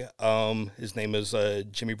guy. His name is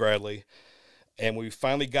Jimmy Bradley. And we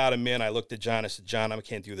finally got him in. I looked at John. I said, John, I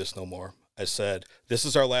can't do this no more. I said, this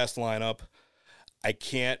is our last lineup. I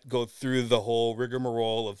can't go through the whole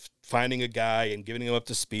rigmarole of finding a guy and getting him up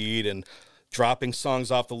to speed and dropping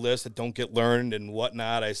songs off the list that don't get learned and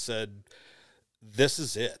whatnot. I said, this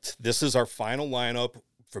is it. This is our final lineup,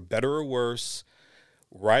 for better or worse.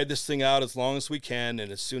 Ride this thing out as long as we can,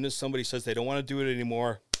 and as soon as somebody says they don't want to do it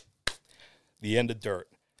anymore, the end of Dirt.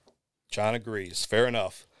 John agrees. Fair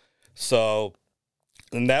enough. So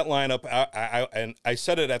in that lineup, I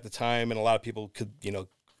said it at the time, and a lot of people could,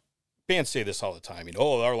 bands say this all the time. This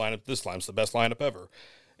lineup's the best lineup ever.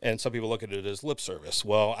 And some people look at it as lip service.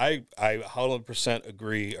 Well, I 100%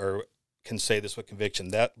 agree, or can say this with conviction,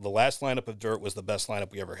 that the last lineup of Dirt was the best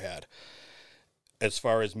lineup we ever had. As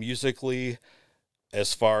far as musically,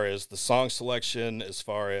 as far as the song selection, as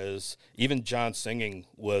far as even John singing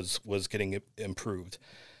was getting improved.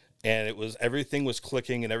 And everything was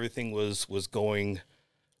clicking and everything was going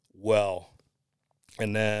well.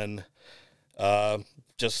 And then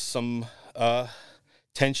just some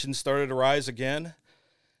tension started to rise again.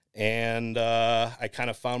 And I kind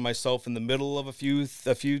of found myself in the middle of a few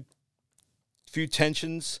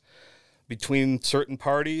tensions between certain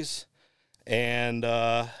parties, and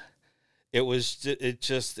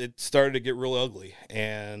it started to get real ugly.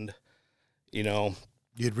 And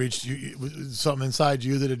you'd reached something inside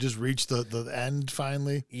you that had just reached the end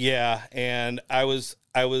finally. Yeah, and I was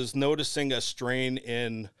noticing a strain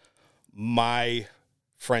in my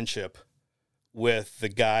friendship with the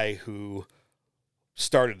guy who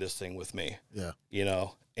started this thing with me. Yeah.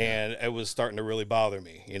 And it was starting to really bother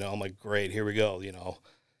me. I'm like, great, here we go,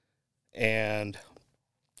 And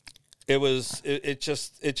it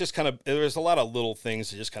just kind of, there was a lot of little things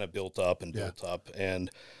that just kind of built up. And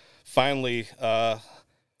finally,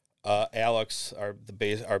 Alex, our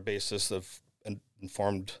bassist,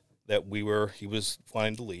 informed that he was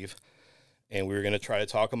wanting to leave, and we were going to try to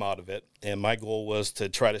talk him out of it. And my goal was to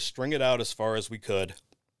try to string it out as far as we could,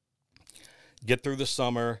 get through the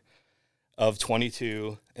summer of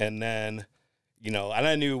 22, and then, and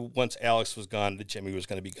I knew once Alex was gone that Jimmy was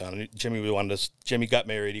going to be gone. Jimmy got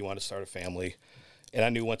married. He wanted to start a family, and I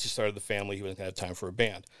knew once he started the family, he wasn't going to have time for a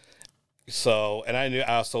band. So, and I knew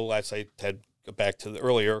also, as I had back to the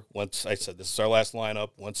earlier, once I said, this is our last lineup.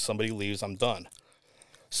 Once somebody leaves, I'm done.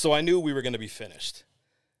 So I knew we were going to be finished,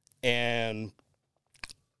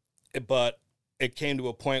 but it came to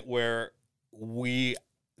a point where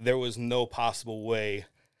there was no possible way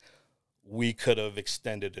we could have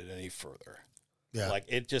extended it any further. Yeah.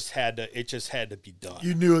 It just had to be done.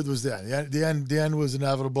 You knew it was the end. The end was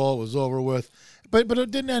inevitable. It was over with. But it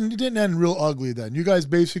didn't end real ugly then. You guys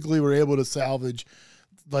basically were able to salvage,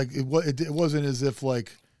 it wasn't as if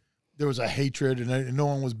there was a hatred and no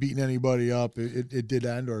one was beating anybody up. It did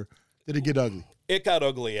end, or did it get ugly? It got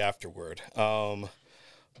ugly afterward.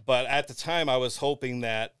 But at the time, I was hoping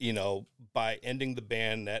that, by ending the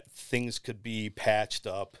band, that things could be patched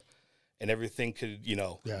up and everything could,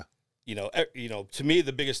 to me,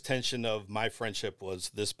 the biggest tension of my friendship was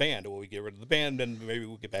this band. Will we get rid of the band, and maybe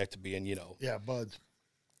we'll get back to being, Yeah, buds.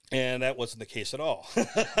 And that wasn't the case at all.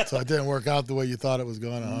 So it didn't work out the way you thought it was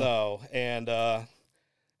going to. Huh? No.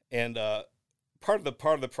 And part of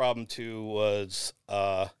the problem too was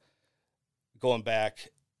going back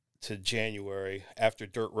to January, after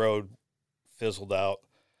Dirt Road fizzled out,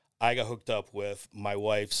 I got hooked up with my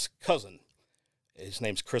wife's cousin. His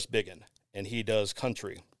name's Chris Biggin, and he does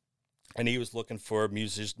country. And he was looking for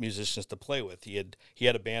musicians to play with. He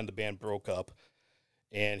had a band. The band broke up,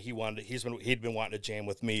 and he'd been wanting to jam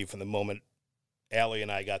with me from the moment Allie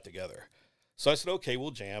and I got together. So I said, okay,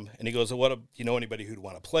 we'll jam. And he goes, well, do you know anybody who'd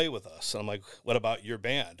want to play with us? And I'm like, what about your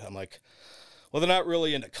band? I'm like, well, they're not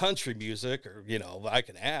really into country music, or, I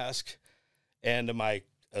can ask. And to my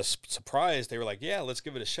surprise, they were like, yeah, let's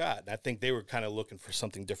give it a shot. And I think they were kind of looking for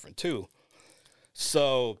something different too.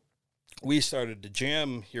 So we started to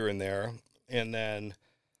jam here and there. And then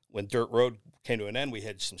when Dirt Road came to an end, we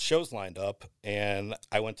had some shows lined up. And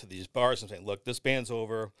I went to these bars and said, look, this band's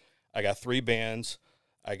over. I got 3 bands.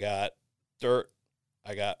 I got Dirt.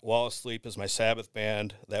 I got Wall of Sleep as my Sabbath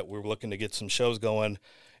band that we're looking to get some shows going.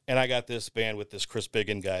 And I got this band with this Chris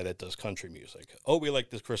Biggin guy that does country music. Oh, we like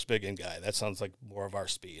this Chris Biggin guy. That sounds like more of our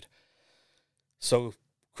speed. So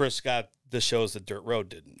Chris got the shows that Dirt Road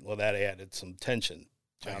didn't. Well, that added some tension.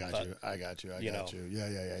 I got you. I got you.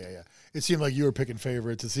 Yeah. It seemed like you were picking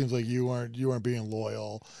favorites. It seems like you weren't being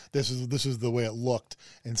loyal. This is the way it looked,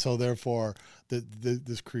 and so therefore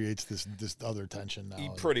this creates this other tension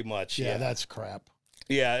now. Pretty much. Yeah, that's crap.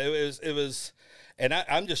 Yeah, it was, and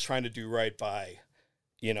I'm just trying to do right by,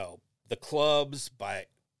 the clubs, by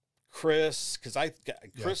Chris,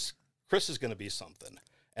 because Chris is going to be something,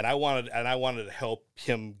 and I wanted to help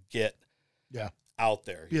him get out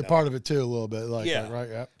there. Be a part of it too, a little bit. Like yeah. That, right?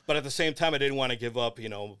 Yeah. But at the same time, I didn't want to give up,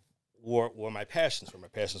 where my passions were. My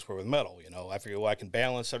passions were with metal. I figured, well, I can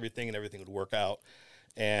balance everything and everything would work out.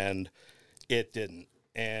 And it didn't.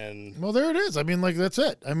 And well, there it is. I mean, like, that's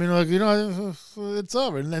it. I mean, like, it's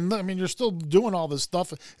over. And I mean, you're still doing all this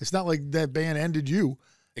stuff. It's not like that band ended you.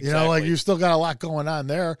 Exactly. Like, you still got a lot going on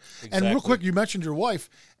there. Exactly. And real quick, you mentioned your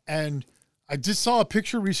wife, and I just saw a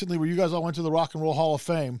picture recently where you guys all went to the Rock and Roll Hall of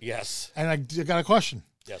Fame. Yes. And I got a question.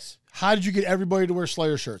 Yes. How did you get everybody to wear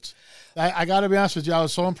Slayer shirts? I got to be honest with you. I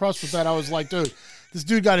was so impressed with that. I was like, dude, this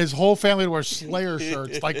dude got his whole family to wear Slayer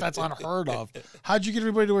shirts. Like, that's unheard of. How did you get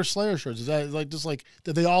everybody to wear Slayer shirts? Is that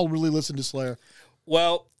did they all really listen to Slayer?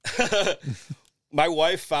 Well, my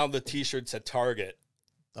wife found the T-shirts at Target,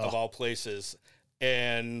 of all places,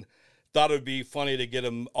 and thought it would be funny to get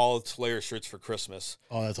them all Slayer shirts for Christmas.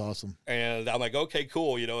 Oh, that's awesome. And I'm like, okay,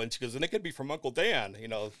 cool, and she goes, and it could be from Uncle Dan,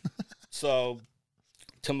 So,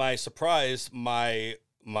 to my surprise, my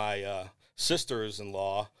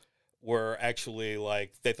sisters-in-law were actually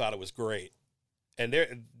like, they thought it was great. And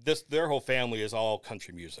their whole family is all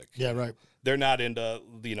country music. Yeah, right. They're not into,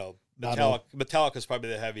 Metallica's probably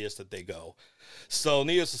the heaviest that they go. So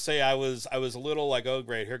needless to say, I was a little like, oh,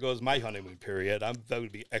 great, here goes my honeymoon period. That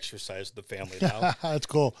would be exercise with the family now. That's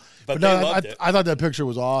cool. But no, they loved it. I thought that picture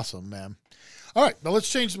was awesome, man. All right, now we're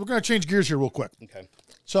going to change gears here real quick. Okay.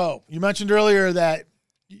 So you mentioned earlier that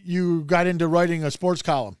you got into writing a sports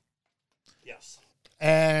column. Yes.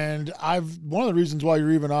 And one of the reasons why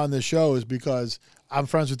you're even on this show is because I'm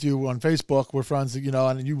friends with you on Facebook. We're friends,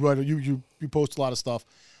 and you write, you post a lot of stuff,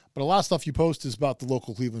 but a lot of stuff you post is about the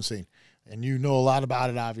local Cleveland scene, and you know a lot about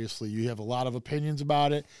it. Obviously, you have a lot of opinions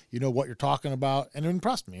about it. You know what you're talking about, and it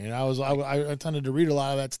impressed me. And I tended to read a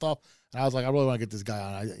lot of that stuff, and I was like, I really want to get this guy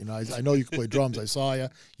on. I know you can play drums. I saw you.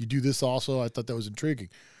 You do this also. I thought that was intriguing.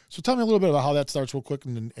 So tell me a little bit about how that starts real quick,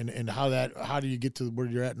 and how do you get to where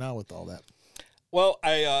you're at now with all that? Well,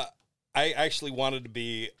 I actually wanted to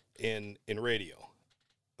be in radio.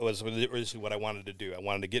 It was originally what I wanted to do. I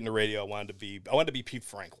wanted to get into radio. I wanted to be Pete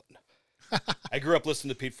Franklin. I grew up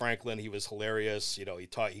listening to Pete Franklin. He was hilarious.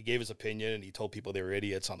 He gave his opinion and he told people they were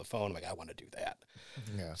idiots on the phone. I'm like, I want to do that.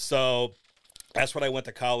 Yeah. So that's what I went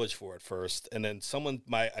to college for at first. And then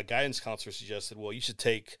a guidance counselor suggested, well, you should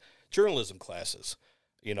take journalism classes.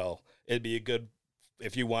 It'd be a good,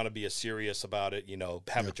 if you want to be serious about it,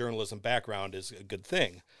 have a journalism background is a good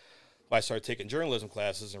thing. Well, I started taking journalism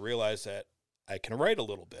classes and realized that I can write a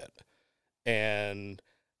little bit. And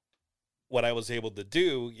what I was able to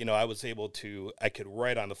do, I could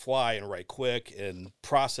write on the fly and write quick and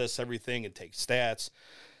process everything and take stats.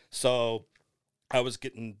 So that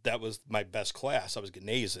was my best class. I was getting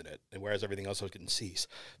A's in it. And whereas everything else I was getting C's.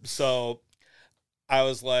 So I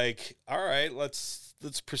was like, all right, let's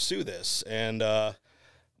pursue this. And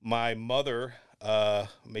my mother,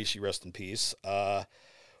 may she rest in peace,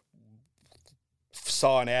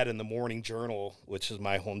 saw an ad in the Morning Journal, which is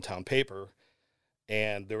my hometown paper,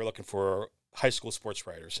 and they were looking for high school sports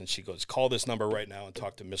writers. And she goes, call this number right now and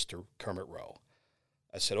talk to Mr. Kermit Rowe.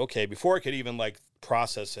 I said, okay, before I could even like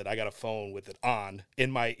process it, I got a phone with it on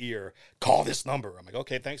in my ear. Call this number. I'm like,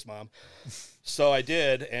 okay, thanks, Mom. So I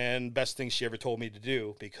did, and best thing she ever told me to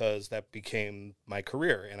do, because that became my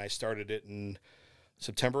career. And I started it in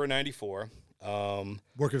September of '94.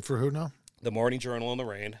 Working for who now? The Morning Journal in the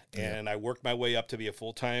Rain, and I worked my way up to be a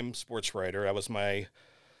full-time sports writer.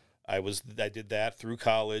 I did that through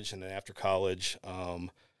college, and then after college, and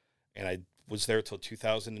I was there till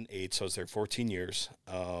 2008, so I was there 14 years.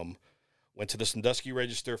 Went to the Sandusky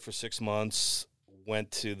Register for 6 months, went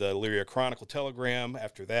to the Elyria Chronicle Telegram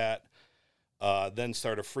after that, then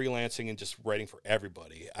started freelancing and just writing for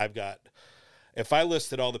everybody. If I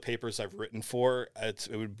listed all the papers I've written for,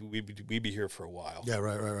 we'd be here for a while. Yeah,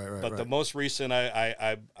 right. But the most recent,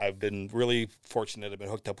 I've been really fortunate. I've been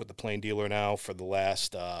hooked up with the Plain Dealer now for the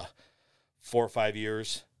last 4 or 5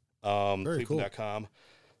 years. Very cool. Cleveland.com.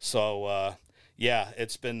 So yeah,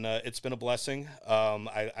 it's been a blessing.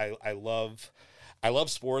 I love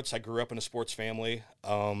sports. I grew up in a sports family.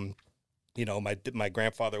 My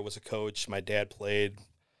grandfather was a coach. My dad played.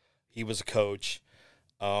 He was a coach.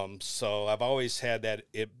 So I've always had that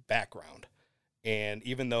background. And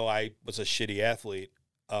even though I was a shitty athlete,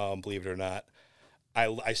 believe it or not, I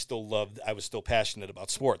was still passionate about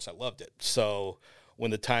sports. I loved it. So when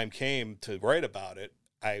the time came to write about it,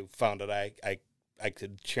 I found that I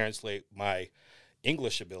could translate my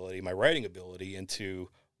English ability, my writing ability, into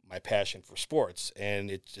my passion for sports.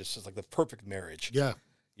 And it just is like the perfect marriage. Yeah.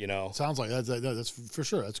 Sounds like that's for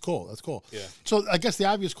sure. That's cool. Yeah. So I guess the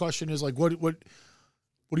obvious question is like, what do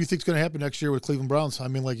you think is going to happen next year with Cleveland Browns? I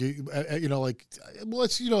mean,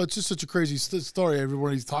 it's just such a crazy story.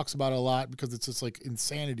 Everybody talks about it a lot because it's just like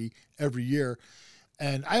insanity every year.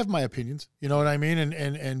 And I have my opinions, you know what I mean?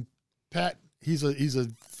 And Pat, he's a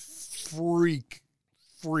freak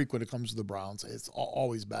when it comes to the Browns. It's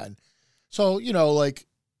always been. So,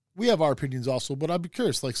 we have our opinions also, but I'd be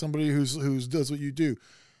curious, like somebody who's does what you do.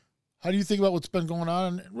 How do you think about what's been going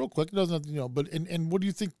on? And real quick, it doesn't, but what do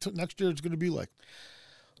you think next year is going to be like?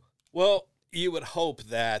 Well, you would hope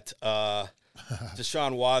that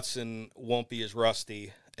Deshaun Watson won't be as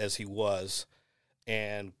rusty as he was,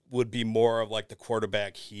 and would be more of like the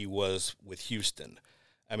quarterback he was with Houston.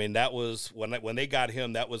 I mean, that was when they got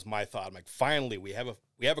him. That was my thought. I'm like, finally, we have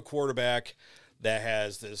a quarterback that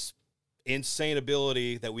has this insane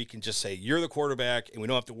ability that we can just say you're the quarterback, and we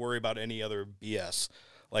don't have to worry about any other BS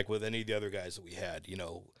like with any of the other guys that we had.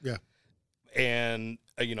 Yeah. And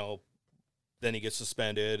then he gets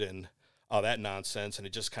suspended and all that nonsense, and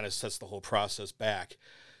it just kind of sets the whole process back.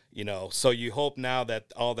 So you hope now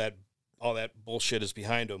that all that bullshit is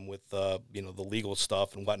behind him with the legal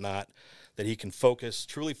stuff and whatnot, that he can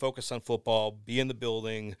truly focus on football, be in the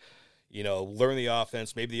building, learn the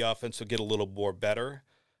offense. Maybe the offense will get a little more better,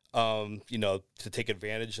 to take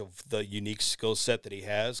advantage of the unique skill set that he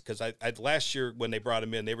has. Because I last year when they brought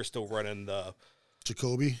him in, they were still running the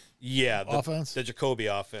Jacoby, offense, the Jacoby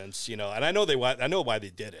offense, and I know why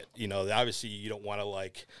they did it. Obviously you don't want to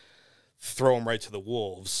like throw him right to the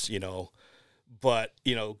wolves, but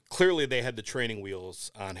clearly they had the training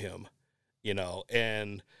wheels on him,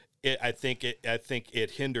 and I think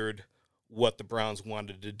it hindered what the Browns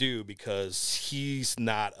wanted to do, because he's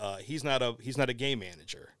not a game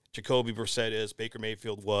manager. Jacoby Brissett is, Baker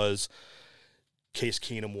Mayfield was, Case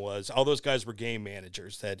Keenum was. All those guys were game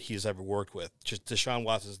managers that he's ever worked with. Just Deshaun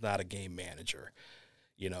Watson's not a game manager,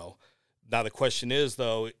 Now the question is,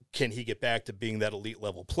 though, can he get back to being that elite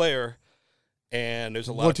level player? And there's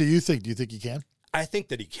a lot. What do you think? Do you think he can? I think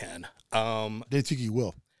that he can. Do you think he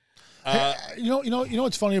will?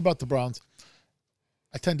 What's funny about the Browns?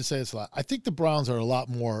 I tend to say this a lot. I think the Browns are a lot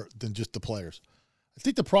more than just the players. I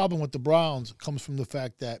think the problem with the Browns comes from the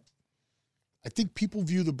fact that I think people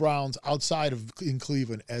view the Browns outside of in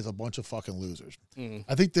Cleveland as a bunch of fucking losers. Mm.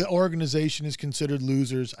 I think the organization is considered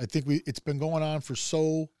losers. I think it's been going on for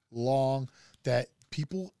so long that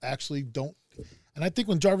people actually don't. And I think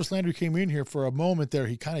when Jarvis Landry came in here for a moment there,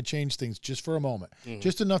 he kind of changed things just for a moment. Mm-hmm.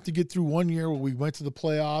 Just enough to get through 1 year where we went to the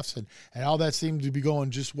playoffs and all that seemed to be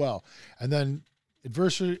going just well. And then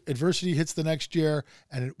adversity hits the next year,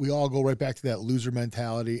 and we all go right back to that loser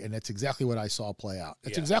mentality, and that's exactly what I saw play out.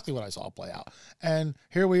 Exactly what I saw play out. And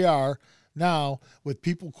here we are now with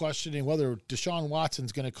people questioning whether Deshaun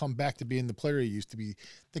Watson's going to come back to being the player he used to be.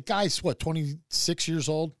 The guy's, 26 years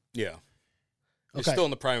old? Yeah. He's still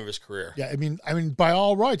in the prime of his career. Yeah, I mean, by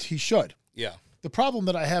all rights, he should. Yeah. The problem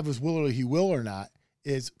that I have is whether he will or not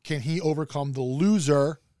is, can he overcome the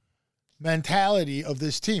loser mentality of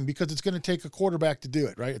this team? Because it's going to take a quarterback to do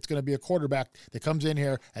it, right? It's going to be a quarterback that comes in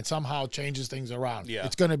here and somehow changes things around. Yeah.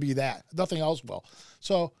 It's going to be that. Nothing else will.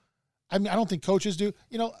 So I mean, I don't think coaches do.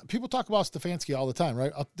 You know, people talk about Stefanski all the time,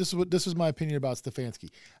 right? This is my opinion about Stefanski.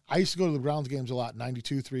 I used to go to the Browns games a lot,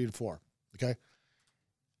 92, 3, and 4. Okay,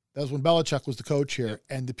 that was when Belichick was the coach here,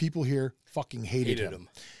 and the people here fucking hated him.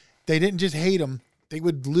 They didn't just hate him; they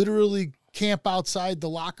would literally camp outside the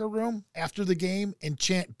locker room after the game and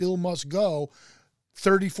chant "Bill must go,"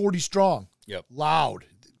 30, 40 strong. Yep, loud.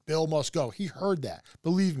 Bill must go. He heard that.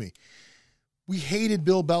 Believe me. We hated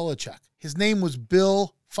Bill Belichick. His name was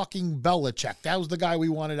Bill fucking Belichick. That was the guy we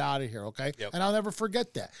wanted out of here, okay? Yep. And I'll never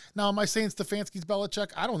forget that. Now, am I saying Stefanski's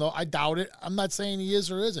Belichick? I don't know. I doubt it. I'm not saying he is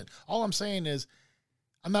or isn't. All I'm saying is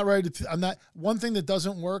I'm not ready to one thing that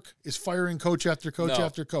doesn't work is firing coach after coach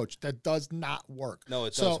after coach. That does not work. No,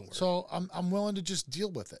 it doesn't work. So I'm willing to just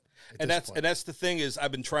deal with it. And that's the thing is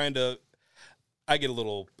I've been trying to I get a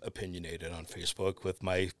little opinionated on Facebook with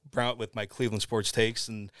my Cleveland sports takes,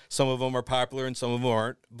 and some of them are popular and some of them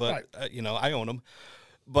aren't. But I own them.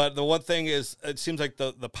 But the one thing is, it seems like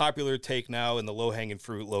the popular take now and the low hanging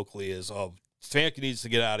fruit locally is, Stefanski needs to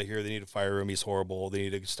get out of here. They need to fire him. He's horrible. They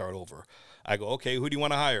need to start over. I go, okay, who do you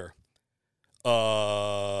want to hire?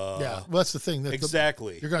 Well, that's the thing.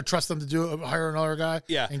 Exactly. You're going to trust them to hire another guy,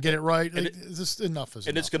 and get it right. And enough is enough.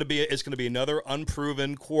 It's going to be another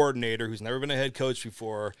unproven coordinator who's never been a head coach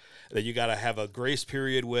before that you got to have a grace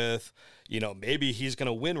period with. Maybe he's going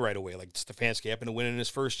to win right away, like Stefanski happened to win in his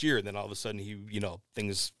first year, and then all of a sudden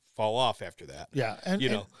things fall off after that. Yeah, and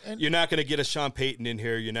you're not going to get a Sean Payton in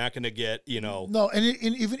here. You're not going to get No, and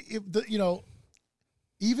even if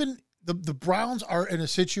even the Browns are in a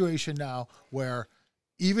situation now where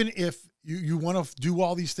even if you want to do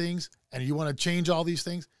all these things and you want to change all these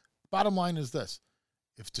things, bottom line is this.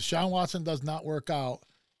 If Deshaun Watson does not work out,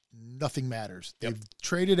 nothing matters. Yep. They've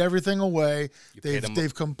traded everything away.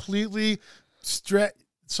 They've completely stretched.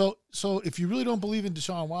 So if you really don't believe in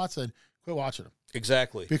Deshaun Watson, quit watching him.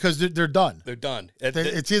 Exactly. Because they're done. They're done.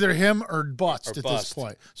 It's either him or bust at this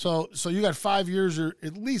point. So you got 5 years or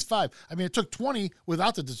at least 5. I mean, it took 20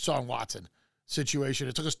 without the Deshaun Watson situation.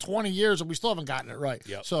 It took us 20 years and we still haven't gotten it right.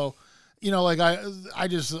 Yep. So, I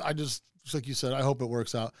just like you said, I hope it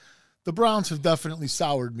works out. The Browns have definitely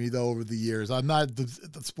soured me, though, over the years. I'm not the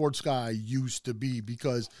sports guy I used to be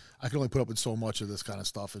because I can only put up with so much of this kind of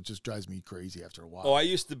stuff. It just drives me crazy after a while. Oh, I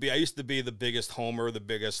used to be the biggest homer, the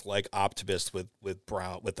biggest optimist with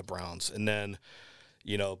the Browns, and then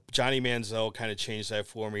Johnny Manziel kind of changed that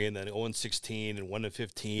for me, and then 0-16 and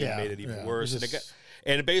 1-15 made it even worse.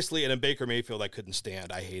 And Baker Mayfield I couldn't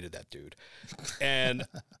stand. I hated that dude. And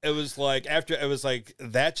it was like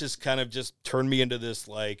that just kind of just turned me into this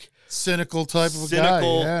cynical type of guy.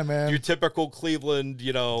 Yeah, man. Your typical Cleveland,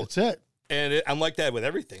 That's it. And I'm like that with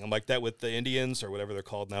everything. I'm like that with the Indians or whatever they're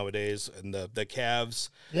called nowadays, and the Cavs.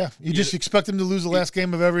 Yeah, you just expect them to lose the last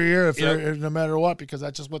game of every year no matter what, because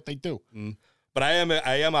that's just what they do. Mm. But I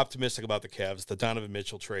am optimistic about the Cavs. The Donovan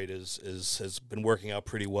Mitchell trade has been working out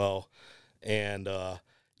pretty well. And and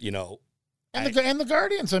the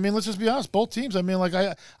Guardians. I mean, let's just be honest. Both teams. I mean,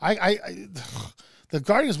 the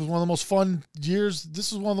Guardians was one of the most fun years.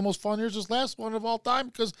 This is one of the most fun years. This last one of all time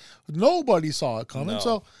because nobody saw it coming. No.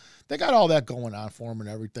 So they got all that going on for them and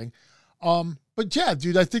everything. But yeah,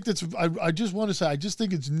 dude, I think that's. I just want to say, I just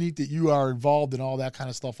think it's neat that you are involved in all that kind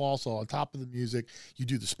of stuff. Also, on top of the music, you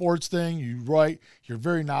do the sports thing. You write. You're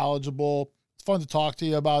very knowledgeable. It's fun to talk to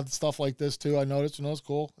you about stuff like this too. I noticed, it's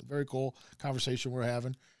cool. Very cool conversation we're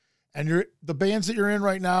having. And the bands that you're in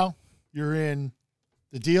right now, you're in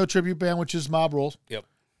the Dio tribute band, which is Mob Rules. Yep.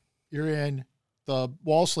 You're in the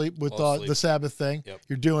Wall Sleep with the Sabbath thing. Yep.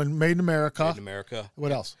 You're doing Made in America. Made in America.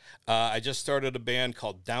 What else? I just started a band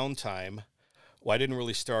called Downtime. Well, I didn't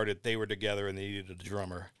really start it. They were together and they needed a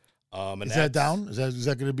drummer. Is that down? Is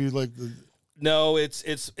that going to be like the? No, it's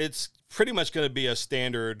pretty much going to be a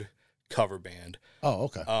standard cover band.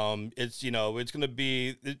 Oh, okay. It's it's going to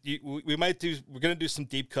be we're going to do some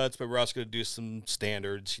deep cuts, but we're also going to do some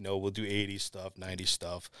standards. We'll do 80s stuff, 90s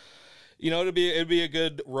stuff. It'd be a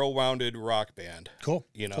good well-rounded rock band. Cool.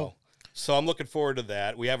 Cool. So I'm looking forward to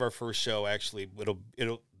that. We have our first show actually.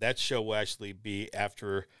 That show will actually be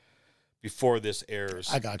before this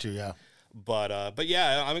airs. I got you. Yeah. But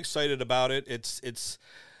yeah, I'm excited about it.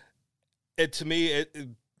 To me,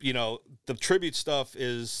 the tribute stuff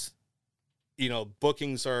is,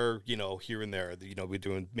 bookings are, here and there. We're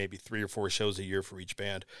doing maybe 3 or 4 shows a year for each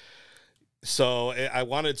band. So I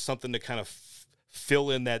wanted something to kind of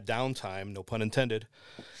fill in that downtime, no pun intended.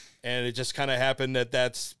 And it just kind of happened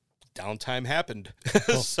that's downtime happened.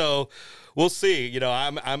 Cool. So we'll see.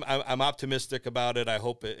 I'm optimistic about it. I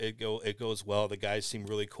hope it goes well. The guys seem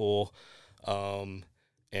really cool. Cool.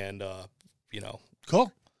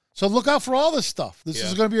 So look out for all this stuff. This Yeah.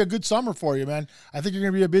 is going to be a good summer for you, man. I think you're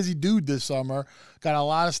going to be a busy dude this summer. Got a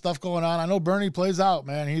lot of stuff going on. I know Bernie plays out,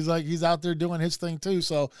 man. He's out there doing his thing too.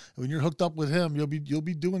 So when you're hooked up with him, you'll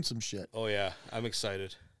be doing some shit. Oh yeah, I'm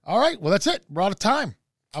excited. All right, well that's it. We're out of time.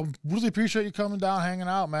 I really appreciate you coming down, hanging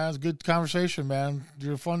out, man. It's a good conversation, man.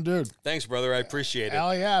 You're a fun dude. Thanks, brother. I appreciate it.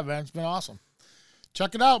 Hell yeah, man. It's been awesome.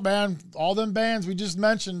 Check it out, man. All them bands we just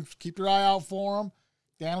mentioned, keep your eye out for them.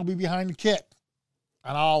 Dan will be behind the kit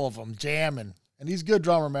on all of them, jamming. And he's a good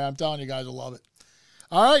drummer, man. I'm telling you guys will love it.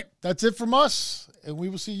 All right, that's it from us, and we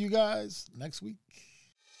will see you guys next week.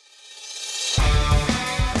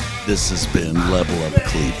 This has been Level Up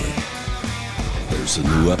Cleveland. There's a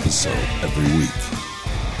new episode every week.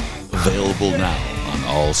 Available now on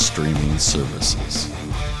all streaming services.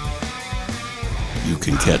 You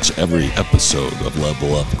can catch every episode of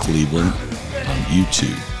Level Up Cleveland on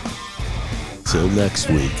YouTube. Till next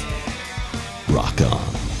week, rock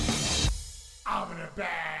on.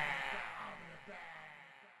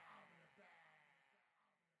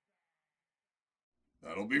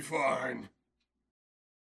 That'll be fine.